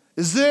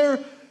 Is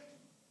there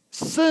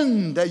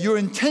sin that you're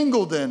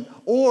entangled in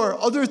or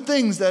other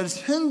things that is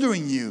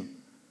hindering you?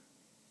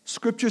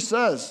 Scripture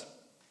says,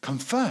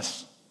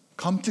 confess,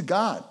 come to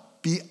God,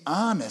 be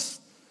honest,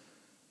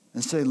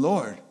 and say,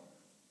 Lord,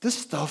 this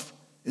stuff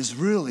is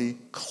really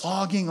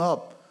clogging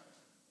up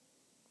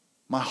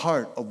my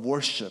heart of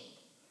worship.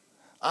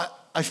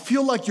 I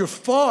feel like you're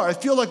far. I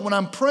feel like when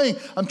I'm praying,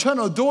 I'm trying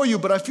to adore you,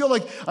 but I feel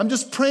like I'm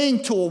just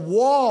praying to a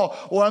wall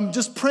or I'm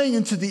just praying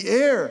into the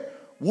air.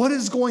 What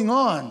is going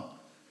on?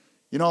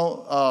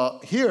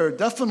 Here,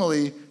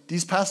 definitely,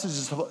 these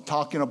passages are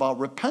talking about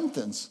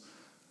repentance.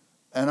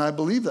 And I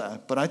believe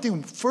that. But I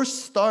think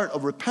first start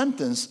of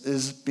repentance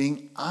is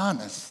being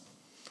honest,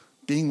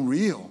 being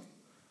real.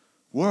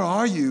 Where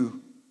are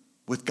you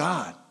with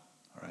God,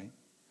 all right?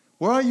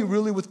 Where are you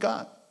really with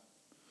God?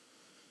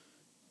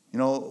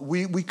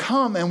 We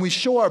come and we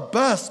show our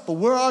best, but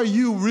where are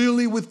you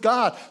really with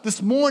God? This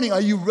morning,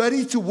 are you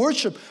ready to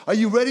worship? Are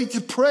you ready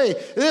to pray?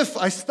 If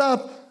I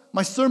stop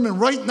my sermon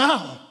right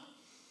now,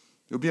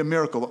 it'll be a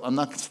miracle. I'm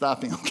not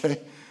stopping,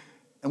 okay?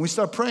 And we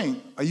start praying.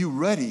 Are you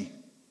ready?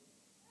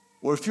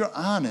 Or if you're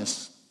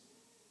honest,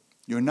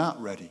 you're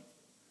not ready.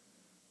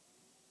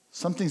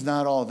 Something's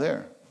not all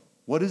there.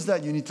 What is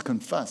that you need to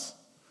confess?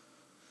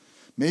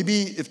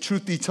 Maybe, if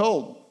truth be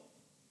told,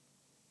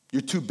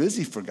 you're too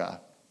busy for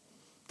God.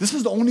 This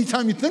is the only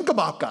time you think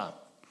about God.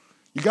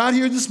 You got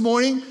here this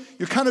morning,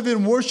 you're kind of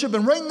in worship,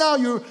 and right now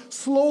you're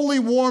slowly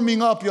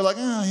warming up. You're like,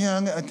 oh,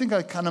 yeah, I think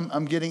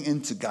I'm getting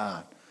into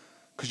God,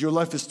 because your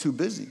life is too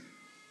busy.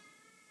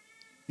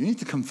 You need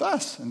to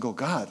confess and go,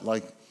 God,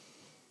 like,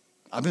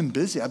 I've been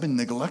busy. I've been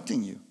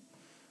neglecting you.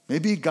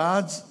 Maybe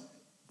God's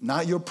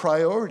not your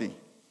priority.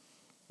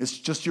 It's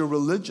just your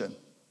religion,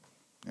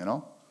 you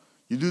know?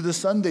 You do the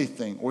Sunday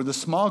thing or the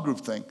small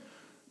group thing,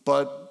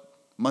 but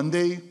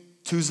Monday,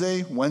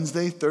 Tuesday,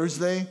 Wednesday,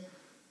 Thursday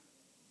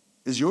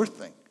is your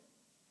thing.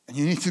 And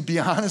you need to be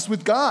honest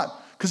with God,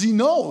 because He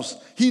knows.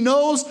 He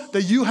knows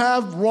that you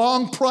have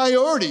wrong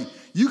priority.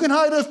 You can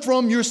hide it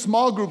from your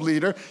small group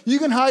leader. You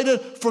can hide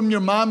it from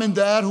your mom and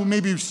dad who may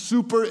be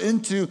super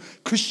into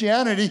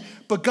Christianity,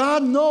 but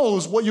God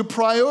knows what your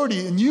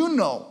priority, and you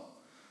know.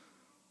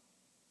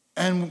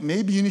 And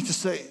maybe you need to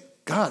say,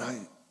 God,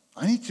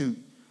 I need to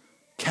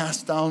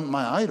cast down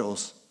my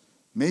idols.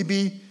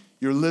 Maybe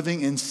you're living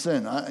in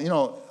sin.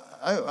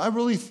 I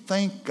really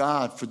thank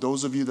God for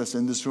those of you that's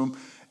in this room,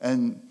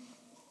 and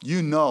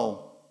you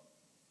know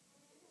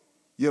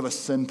you have a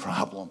sin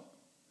problem.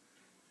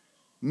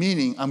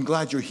 Meaning, I'm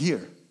glad you're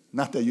here.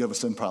 Not that you have a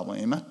sin problem,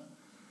 amen?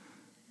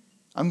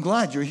 I'm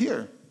glad you're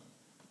here.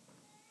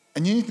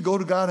 And you need to go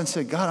to God and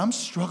say, God, I'm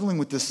struggling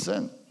with this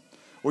sin.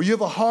 Or you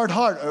have a hard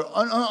heart, or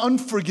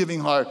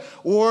unforgiving heart.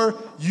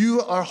 Or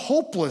you are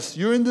hopeless.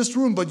 You're in this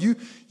room, but you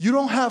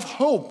don't have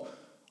hope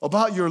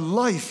about your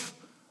life,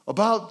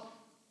 about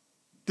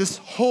this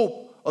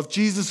hope of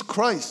Jesus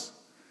Christ.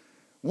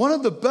 One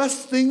of the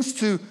best things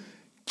to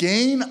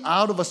gain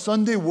out of a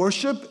Sunday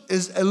worship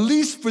is, at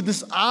least for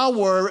this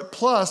hour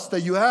plus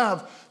that you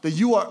have, that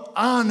you are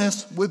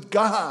honest with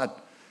God.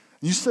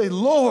 You say,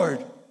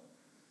 Lord,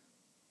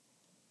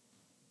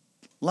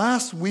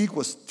 last week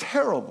was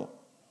terrible.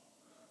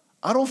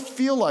 I don't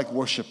feel like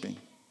worshiping.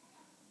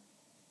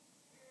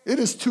 It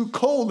is too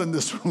cold in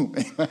this room.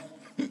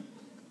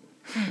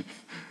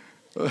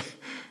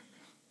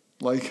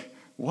 Like,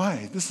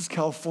 why? This is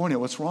California.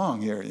 What's wrong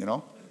here, you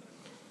know?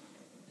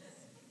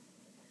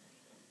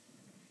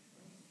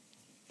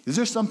 Is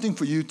there something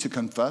for you to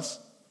confess?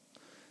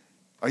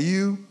 Are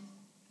you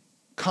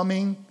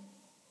coming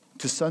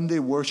to Sunday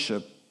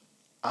worship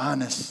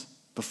honest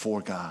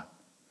before God?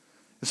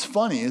 It's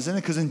funny, isn't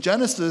it? Because in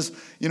Genesis,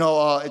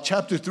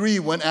 chapter 3,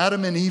 when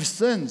Adam and Eve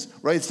sins,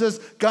 right? It says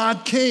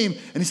God came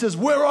and He says,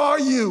 where are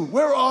you?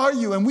 Where are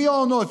you? And we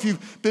all know, if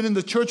you've been in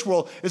the church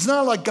world, it's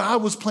not like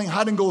God was playing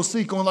hide and go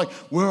seek, going like,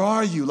 where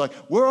are you? Like,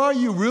 where are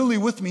you really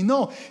with me?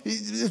 No,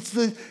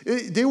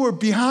 they were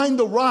behind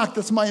the rock.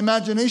 That's my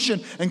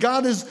imagination. And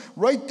God is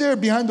right there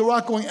behind the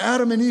rock going,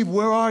 Adam and Eve,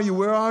 where are you?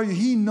 Where are you?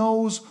 He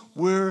knows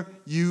where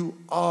you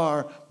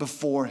are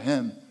before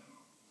Him.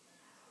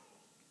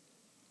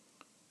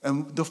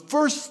 And the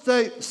first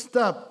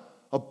step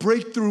of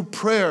breakthrough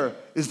prayer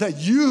is that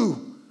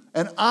you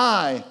and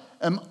I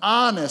am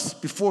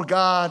honest before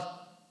God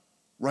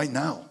right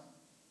now.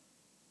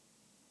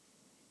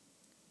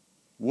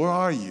 Where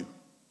are you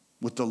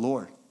with the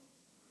Lord?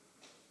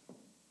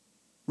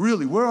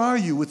 Really, where are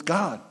you with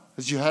God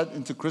as you head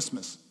into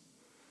Christmas?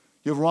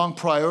 You have wrong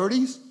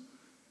priorities?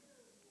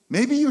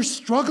 Maybe you're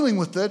struggling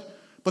with it.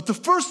 But the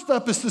first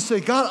step is to say,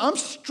 God, I'm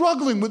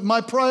struggling with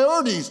my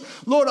priorities.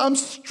 Lord, I'm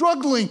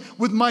struggling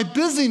with my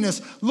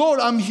busyness. Lord,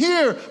 I'm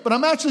here, but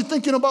I'm actually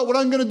thinking about what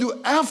I'm going to do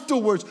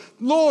afterwards.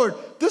 Lord,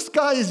 this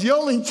guy is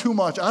yelling too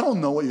much. I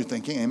don't know what you're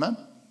thinking, amen?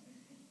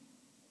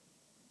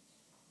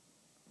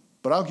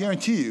 But I'll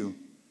guarantee you,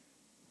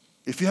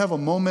 if you have a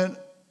moment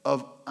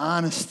of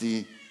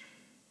honesty,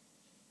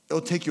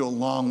 it'll take you a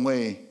long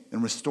way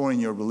in restoring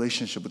your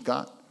relationship with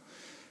God.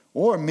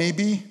 Or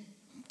maybe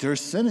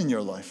there's sin in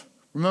your life.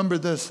 Remember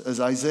this, as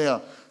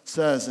Isaiah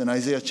says in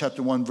Isaiah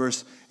chapter 1,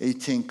 verse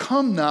 18.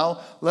 Come now,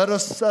 let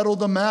us settle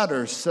the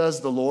matter, says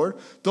the Lord.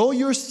 Though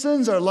your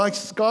sins are like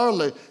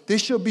scarlet, they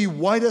shall be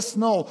white as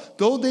snow.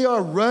 Though they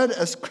are red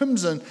as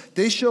crimson,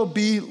 they shall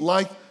be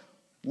like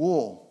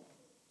wool.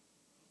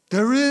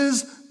 There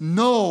is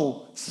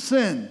no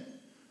sin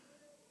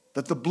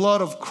that the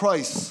blood of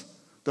Christ,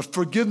 the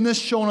forgiveness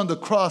shown on the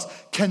cross,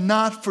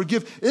 cannot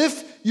forgive.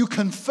 If you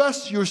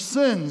confess your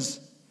sins,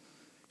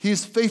 He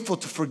is faithful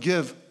to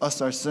forgive us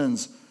our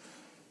sins.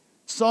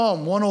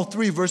 Psalm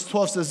 103 verse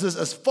 12 says this,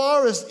 as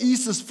far as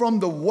east is from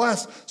the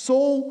west,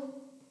 so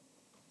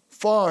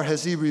far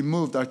has He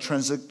removed our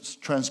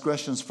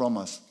transgressions from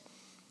us.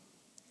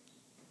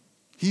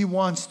 He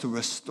wants to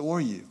restore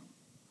you.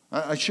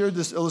 I share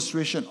this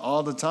illustration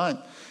all the time.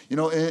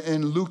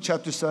 In Luke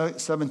chapter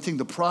 17,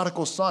 the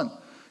prodigal son,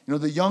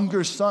 the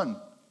younger son,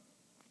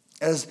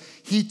 as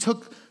he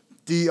took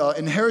the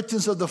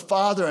inheritance of the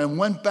father and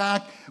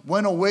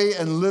went away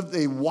and lived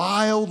a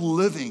wild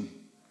living,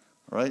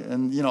 right?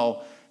 And,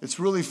 it's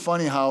really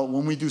funny how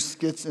when we do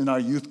skits in our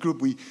youth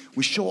group, we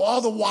show all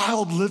the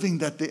wild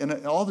living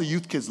and all the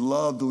youth kids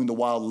love doing the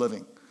wild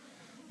living.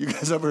 You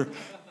guys ever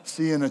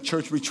see in a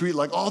church retreat,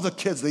 like all the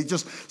kids,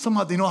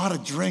 somehow they know how to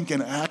drink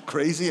and act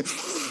crazy,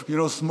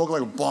 smoke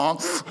like a bomb,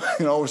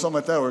 or something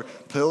like that, or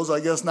pills, I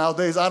guess,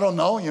 nowadays. I don't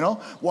know,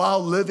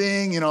 while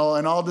living, and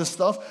all this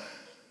stuff.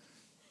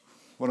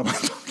 What am I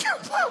talking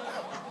about?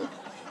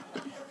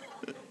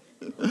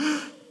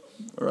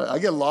 All right, I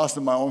get lost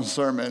in my own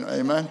sermon,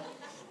 amen?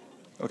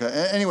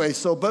 Okay, anyway,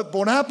 but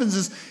what happens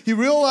is he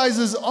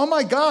realizes, oh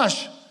my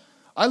gosh,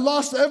 I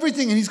lost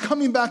everything, and he's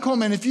coming back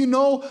home. And if you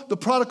know the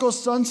prodigal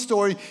son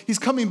story, he's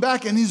coming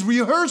back and he's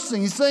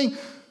rehearsing. He's saying,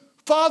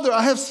 Father,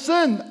 I have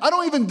sinned. I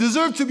don't even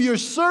deserve to be your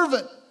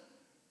servant.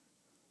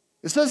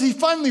 It says he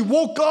finally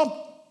woke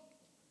up,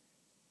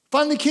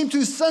 finally came to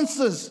his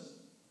senses,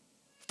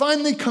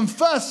 finally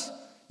confessed.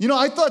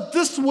 I thought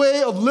this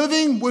way of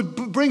living would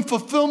bring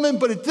fulfillment,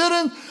 but it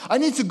didn't. I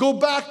need to go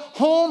back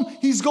home.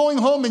 He's going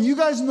home. And you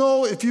guys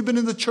know, if you've been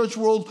in the church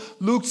world,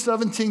 Luke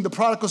 17, the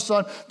prodigal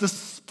son, the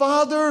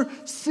father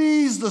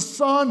sees the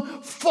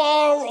son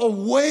far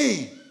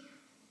away.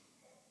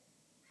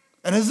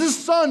 And as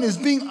this son is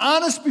being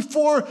honest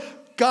before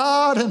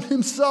God and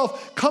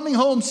himself, coming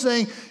home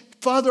saying,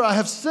 Father, I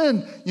have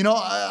sinned.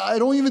 I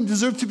don't even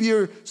deserve to be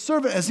your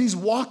servant. As he's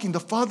walking, the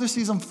father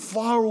sees him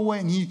far away,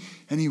 and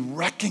he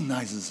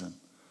recognizes him.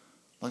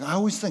 Like, I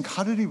always think,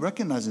 how did he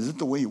recognize him? Is it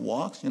the way he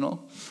walks,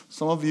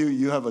 Some of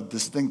you have a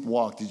distinct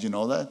walk. Did you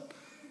know that?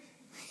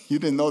 You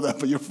didn't know that,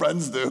 but your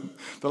friends do.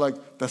 They're like,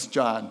 that's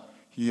John.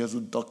 He has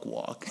a duck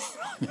walk.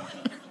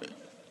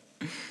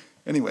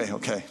 Anyway,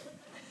 okay.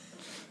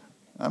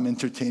 I'm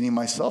entertaining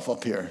myself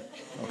up here,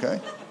 okay?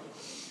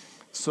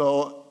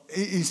 So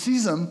he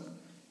sees him,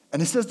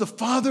 and it says the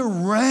father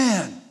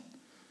ran,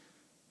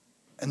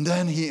 and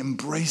then he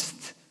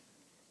embraced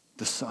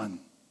the son.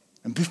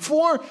 And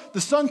before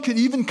the son could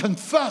even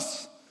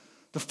confess,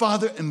 the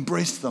father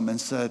embraced them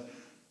and said,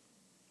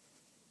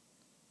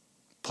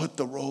 put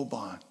the robe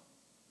on.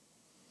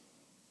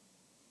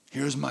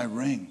 Here's my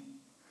ring.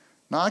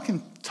 Now I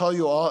can tell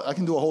you all, I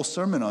can do a whole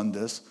sermon on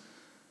this,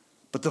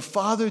 but the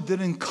father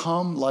didn't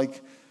come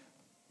like,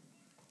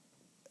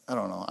 I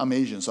don't know, I'm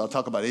Asian, so I'll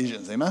talk about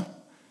Asians, amen?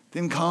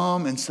 Didn't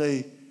come and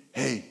say,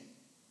 hey,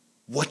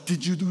 what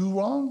did you do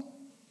wrong?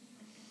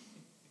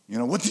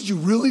 What did you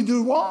really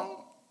do wrong?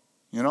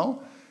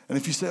 And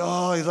if you say,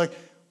 oh, he's like,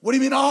 what do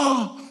you mean,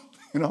 oh?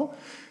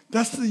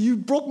 You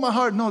broke my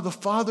heart. No, the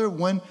father,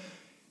 when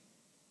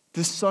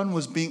this son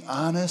was being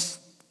honest,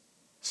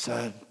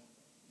 said,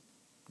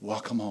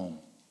 welcome home.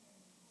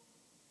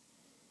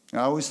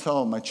 And I always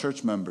tell my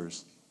church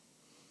members,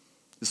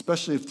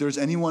 especially if there's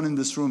anyone in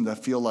this room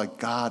that feel like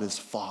God is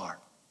far,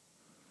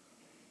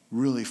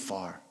 really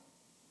far.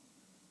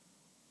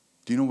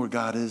 Do you know where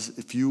God is?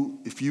 If you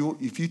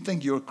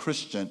think you're a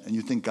Christian and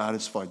you think God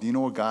is far, do you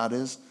know where God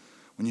is?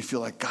 When you feel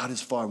like God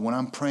is far. When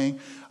I'm praying,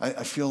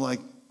 I feel like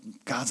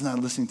God's not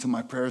listening to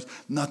my prayers.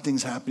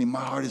 Nothing's happening.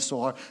 My heart is so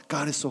hard.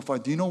 God is so far.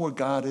 Do you know where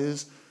God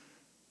is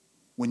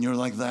when you're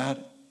like that?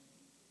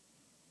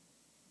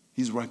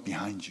 He's right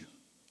behind you.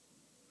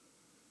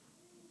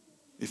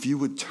 If you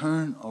would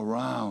turn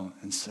around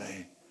and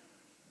say,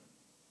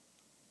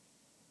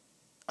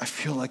 I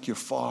feel like you're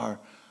far.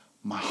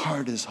 My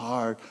heart is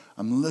hard.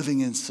 I'm living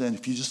in sin.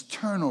 If you just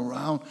turn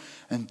around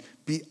and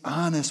be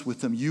honest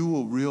with him, you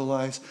will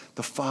realize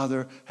the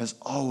Father has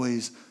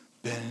always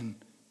been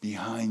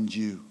behind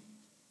you.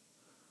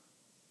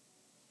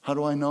 How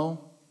do I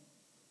know?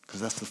 Because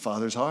that's the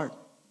Father's heart.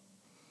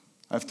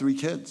 I have 3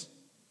 kids.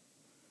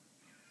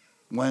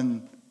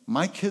 When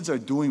my kids are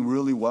doing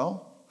really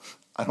well,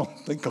 I don't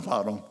think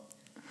about them.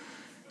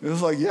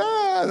 It's like,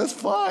 yeah, that's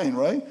fine,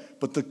 right?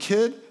 But the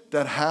kid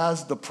that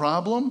has the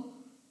problem,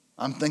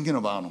 I'm thinking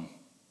about him.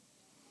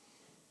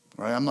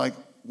 Right? I'm like,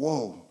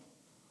 whoa,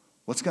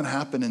 what's going to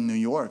happen in New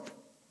York?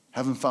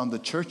 Haven't found the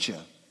church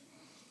yet.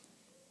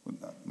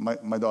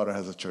 My daughter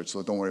has a church,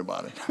 so don't worry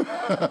about it.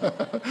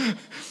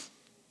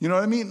 You know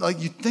what I mean?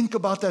 Like, you think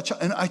about that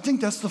child, and I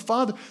think that's the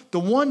Father. The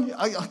one,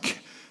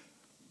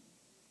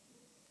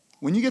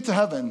 when you get to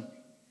heaven,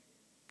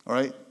 all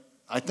right,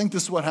 I think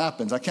this is what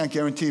happens. I can't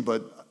guarantee,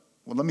 but,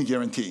 well, let me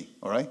guarantee,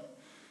 all right?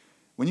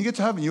 When you get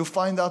to heaven, you'll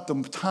find out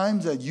the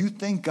times that you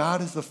think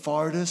God is the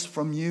farthest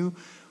from you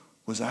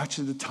was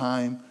actually the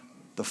time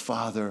the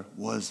Father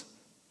was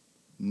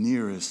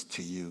nearest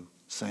to you,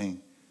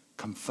 saying,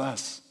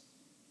 confess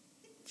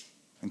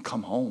and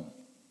come home.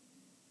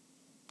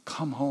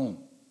 Come home.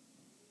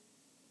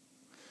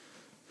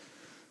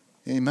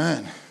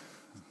 Amen.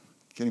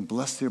 Getting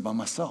blessed here by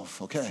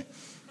myself. Okay.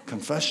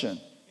 Confession.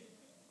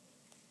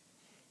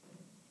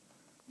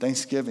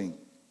 Thanksgiving.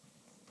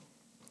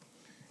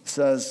 It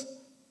says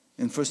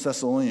in 1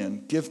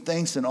 Thessalonians, give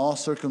thanks in all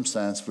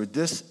circumstance, for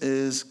this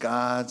is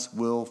God's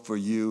will for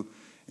you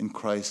in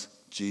Christ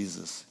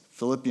Jesus.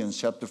 Philippians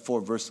chapter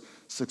 4, verse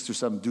 6 through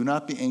 7. Do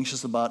not be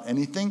anxious about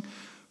anything,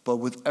 but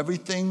with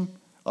everything,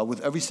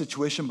 with every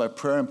situation by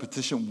prayer and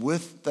petition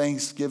with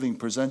thanksgiving.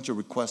 Present your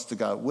request to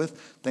God with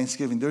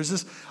thanksgiving.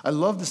 I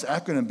love this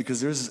acronym because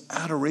there's this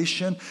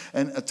adoration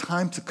and a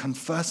time to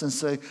confess and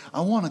say,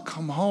 I want to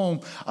come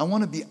home. I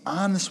want to be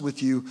honest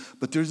with you.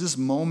 But there's this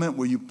moment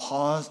where you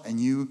pause and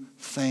you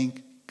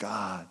thank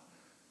God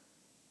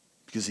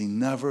because he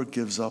never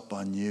gives up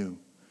on you.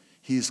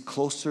 He is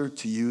closer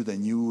to you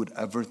than you would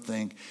ever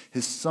think.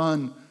 His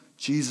son,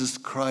 Jesus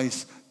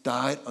Christ,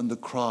 died on the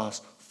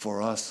cross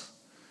for us.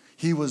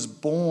 He was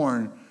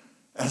born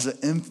as an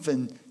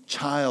infant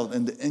child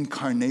in the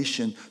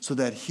incarnation so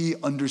that he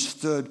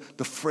understood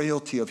the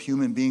frailty of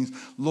human beings.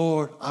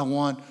 Lord, I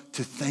want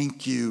to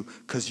thank you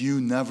because you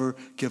never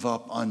give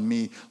up on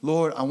me.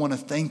 Lord, I want to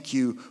thank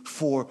you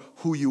for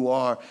who you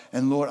are.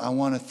 And Lord, I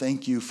want to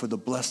thank you for the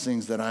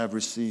blessings that I have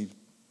received.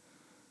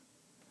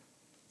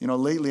 You know,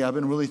 lately I've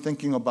been really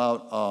thinking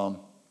about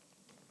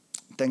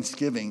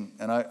Thanksgiving.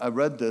 And I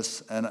read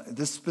this, and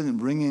this has been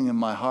ringing in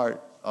my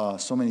heart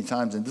so many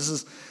times. And this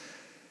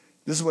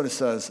is what it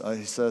says.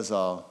 He says,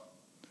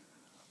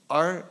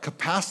 our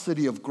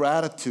capacity of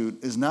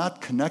gratitude is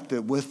not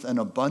connected with an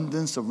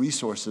abundance of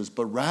resources,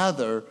 but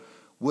rather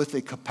with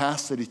a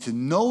capacity to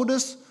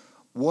notice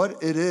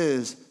what it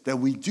is that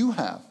we do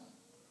have.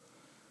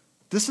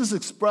 This is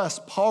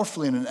expressed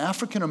powerfully in an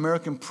African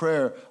American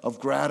prayer of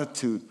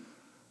gratitude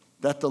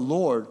that the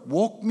Lord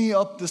woke me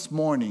up this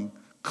morning,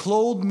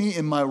 clothed me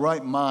in my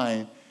right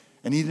mind,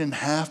 and he didn't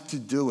have to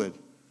do it,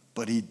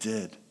 but he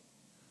did.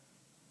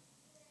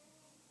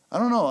 I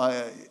don't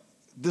know,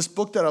 this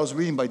book that I was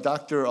reading by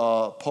Dr.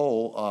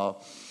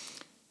 Pohl,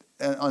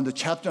 on the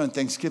chapter on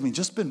Thanksgiving,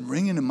 just been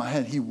ringing in my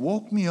head. He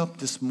woke me up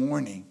this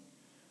morning,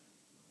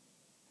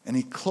 and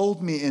he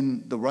clothed me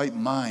in the right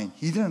mind.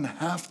 He didn't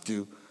have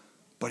to,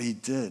 but he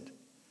did.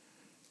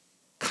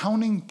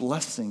 Counting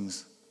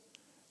blessings,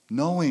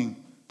 knowing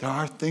there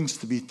are things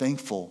to be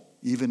thankful,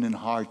 even in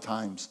hard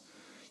times.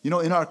 You know,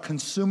 in our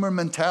consumer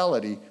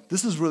mentality,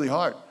 this is really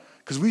hard.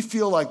 Because we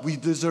feel like we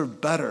deserve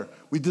better.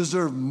 We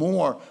deserve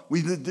more.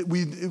 We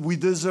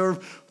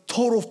deserve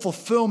total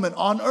fulfillment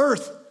on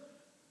earth.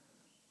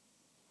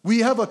 We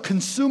have a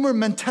consumer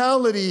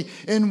mentality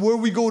in where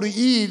we go to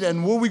eat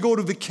and where we go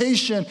to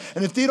vacation.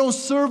 And if they don't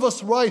serve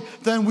us right,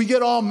 then we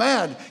get all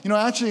mad. You know,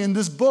 actually in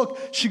this book,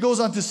 she goes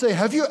on to say,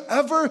 have you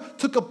ever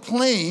took a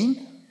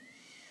plane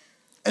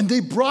and they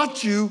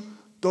brought you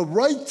the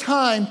right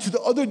time to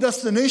the other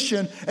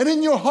destination, and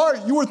in your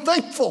heart you were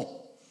thankful?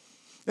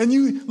 And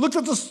you looked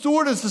at the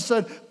stewardess and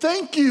said,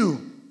 thank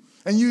you.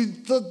 And you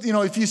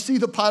know, if you see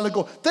the pilot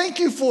go, thank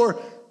you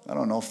for, I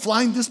don't know,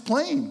 flying this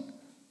plane.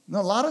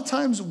 Now, a lot of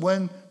times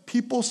when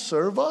people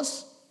serve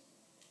us,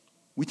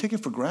 we take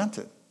it for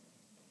granted.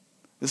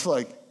 It's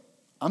like,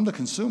 I'm the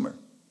consumer.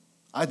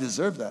 I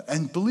deserve that.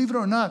 And believe it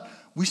or not,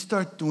 we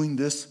start doing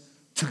this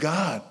to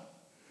God.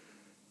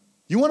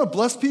 You want to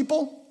bless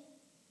people?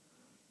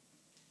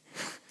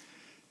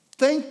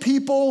 Thank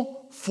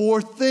people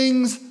for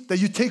things that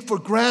you take for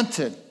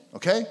granted,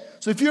 okay?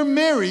 So if you're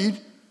married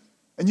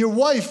and your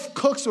wife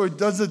cooks or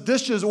does the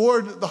dishes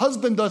or the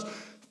husband does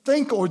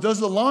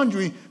the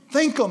laundry,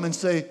 thank them and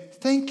say,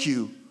 thank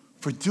you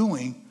for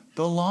doing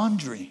the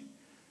laundry.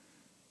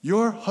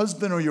 Your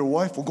husband or your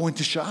wife will go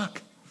into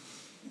shock.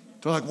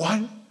 They're like,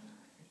 what?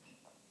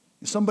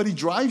 If somebody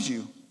drives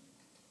you,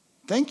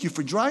 thank you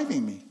for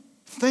driving me.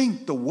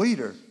 Thank the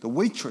waiter, the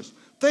waitress.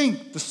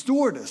 Thank the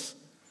stewardess.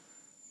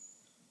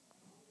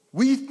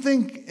 We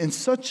think in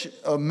such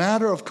a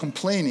matter of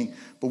complaining,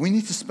 but we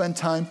need to spend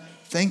time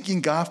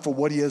thanking God for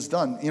what he has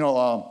done. You know,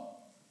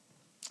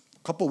 a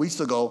couple weeks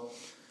ago,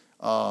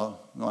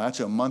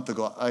 actually a month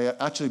ago, I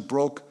actually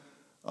broke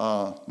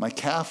my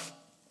calf.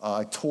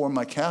 I tore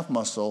my calf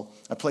muscle.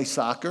 I play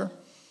soccer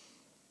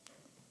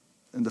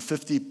in the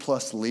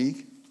 50-plus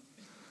league.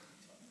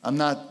 I'm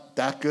not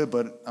that good,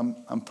 but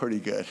I'm pretty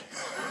good.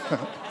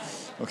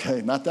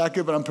 Okay, not that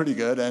good, but I'm pretty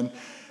good.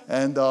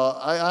 And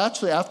I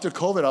actually, after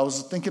COVID, I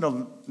was thinking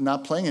of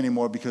not playing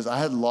anymore because I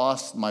had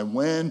lost my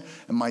wind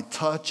and my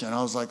touch. And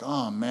I was like,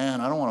 oh,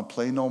 man, I don't want to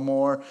play no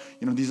more.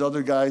 You know, these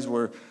other guys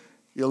were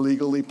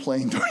illegally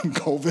playing during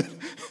COVID,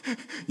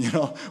 you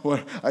know,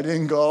 where I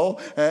didn't go.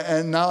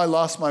 And now I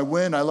lost my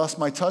wind, I lost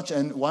my touch.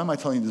 And why am I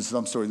telling you this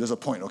dumb story? There's a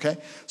point, okay?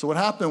 So what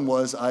happened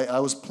was I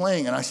was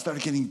playing, and I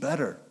started getting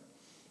better.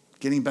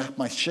 Getting back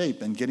my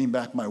shape and getting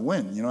back my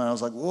wind, you know, and I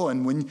was like, whoa,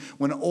 and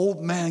when an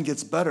old man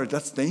gets better,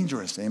 that's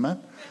dangerous, amen?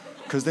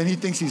 Because then he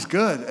thinks he's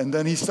good, and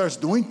then he starts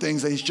doing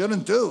things that he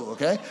shouldn't do,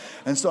 okay?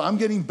 And so I'm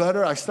getting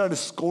better. I started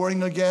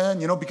scoring again,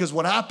 you know, because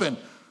what happened,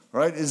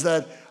 right, is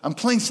that I'm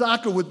playing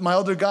soccer with my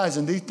other guys,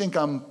 and they think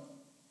I'm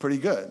pretty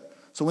good.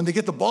 So when they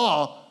get the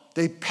ball,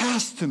 they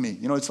pass to me.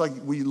 You know, it's like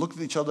we look at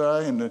each other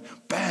and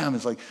bam,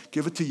 it's like,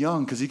 give it to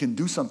Young because he can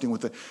do something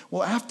with it.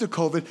 Well, after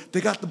COVID,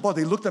 they got the ball.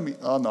 They looked at me.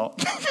 Oh, no.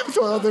 Give it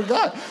to another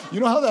guy. You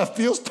know how that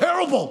feels?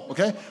 Terrible,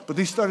 okay? But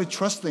they started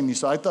trusting me,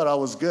 so I thought I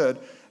was good.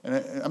 And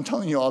I'm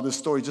telling you all this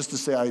story just to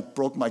say I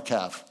broke my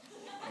calf.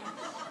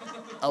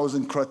 I was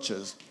in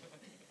crutches.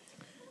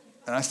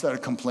 And I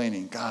started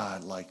complaining.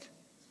 God, like,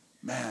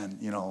 man,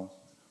 you know,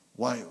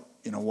 why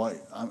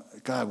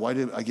why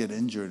did I get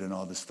injured and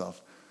all this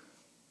stuff?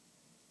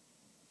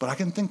 But I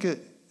can think it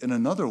in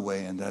another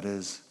way, and that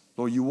is,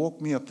 Lord, you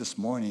woke me up this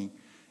morning,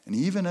 and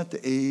even at the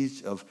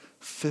age of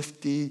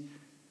 50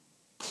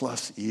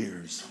 plus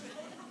years,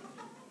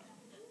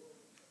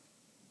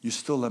 you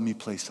still let me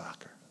play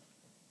soccer.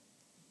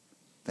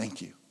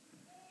 Thank you.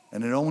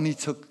 And it only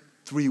took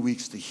 3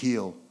 weeks to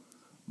heal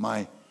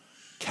my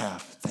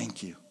calf.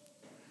 Thank you.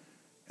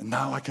 And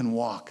now I can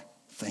walk.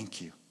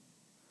 Thank you.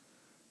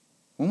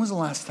 When was the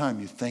last time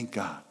you thanked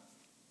God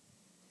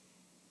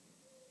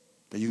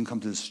that you can come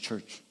to this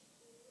church,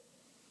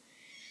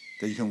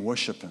 that you can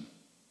worship him,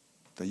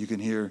 that you can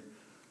hear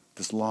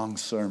this long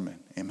sermon?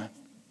 Amen.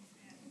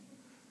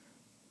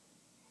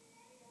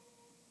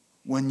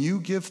 When you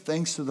give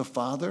thanks to the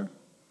Father,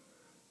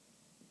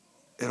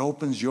 it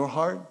opens your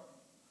heart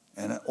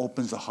and it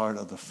opens the heart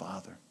of the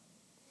Father.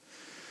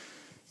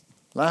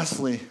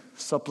 Lastly,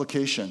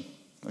 supplication.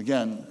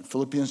 Again,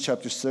 Philippians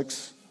chapter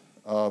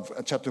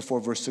 4,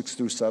 verse 6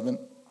 through 7.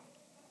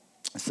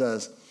 It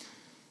says,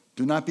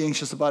 do not be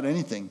anxious about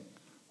anything,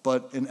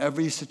 but in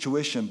every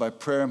situation, by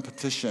prayer and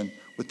petition,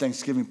 with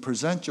thanksgiving,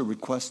 present your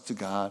requests to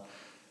God,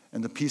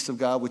 and the peace of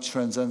God, which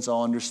transcends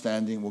all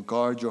understanding, will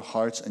guard your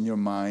hearts and your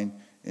mind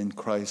in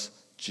Christ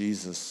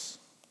Jesus.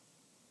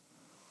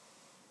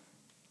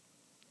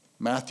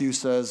 Matthew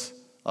says,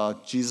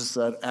 Jesus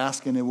said,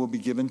 ask and it will be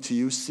given to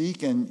you.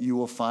 Seek and you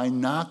will find.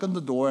 Knock on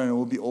the door and it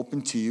will be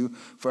opened to you.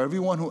 For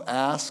everyone who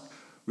asks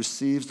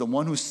receives. The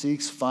one who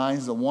seeks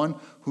finds. The one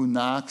who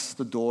knocks,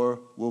 the door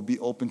will be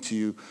open to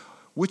you.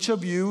 Which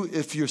of you,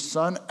 if your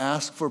son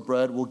asks for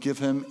bread, will give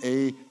him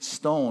a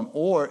stone?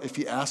 Or if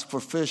he asks for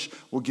fish,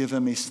 will give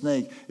him a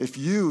snake? If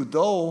you,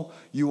 though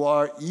you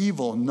are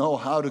evil, know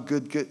how to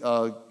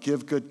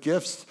give good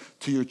gifts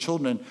to your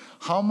children,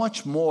 how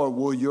much more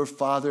will your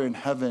Father in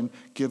heaven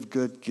give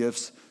good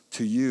gifts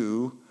to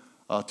you,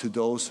 to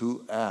those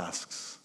who asks?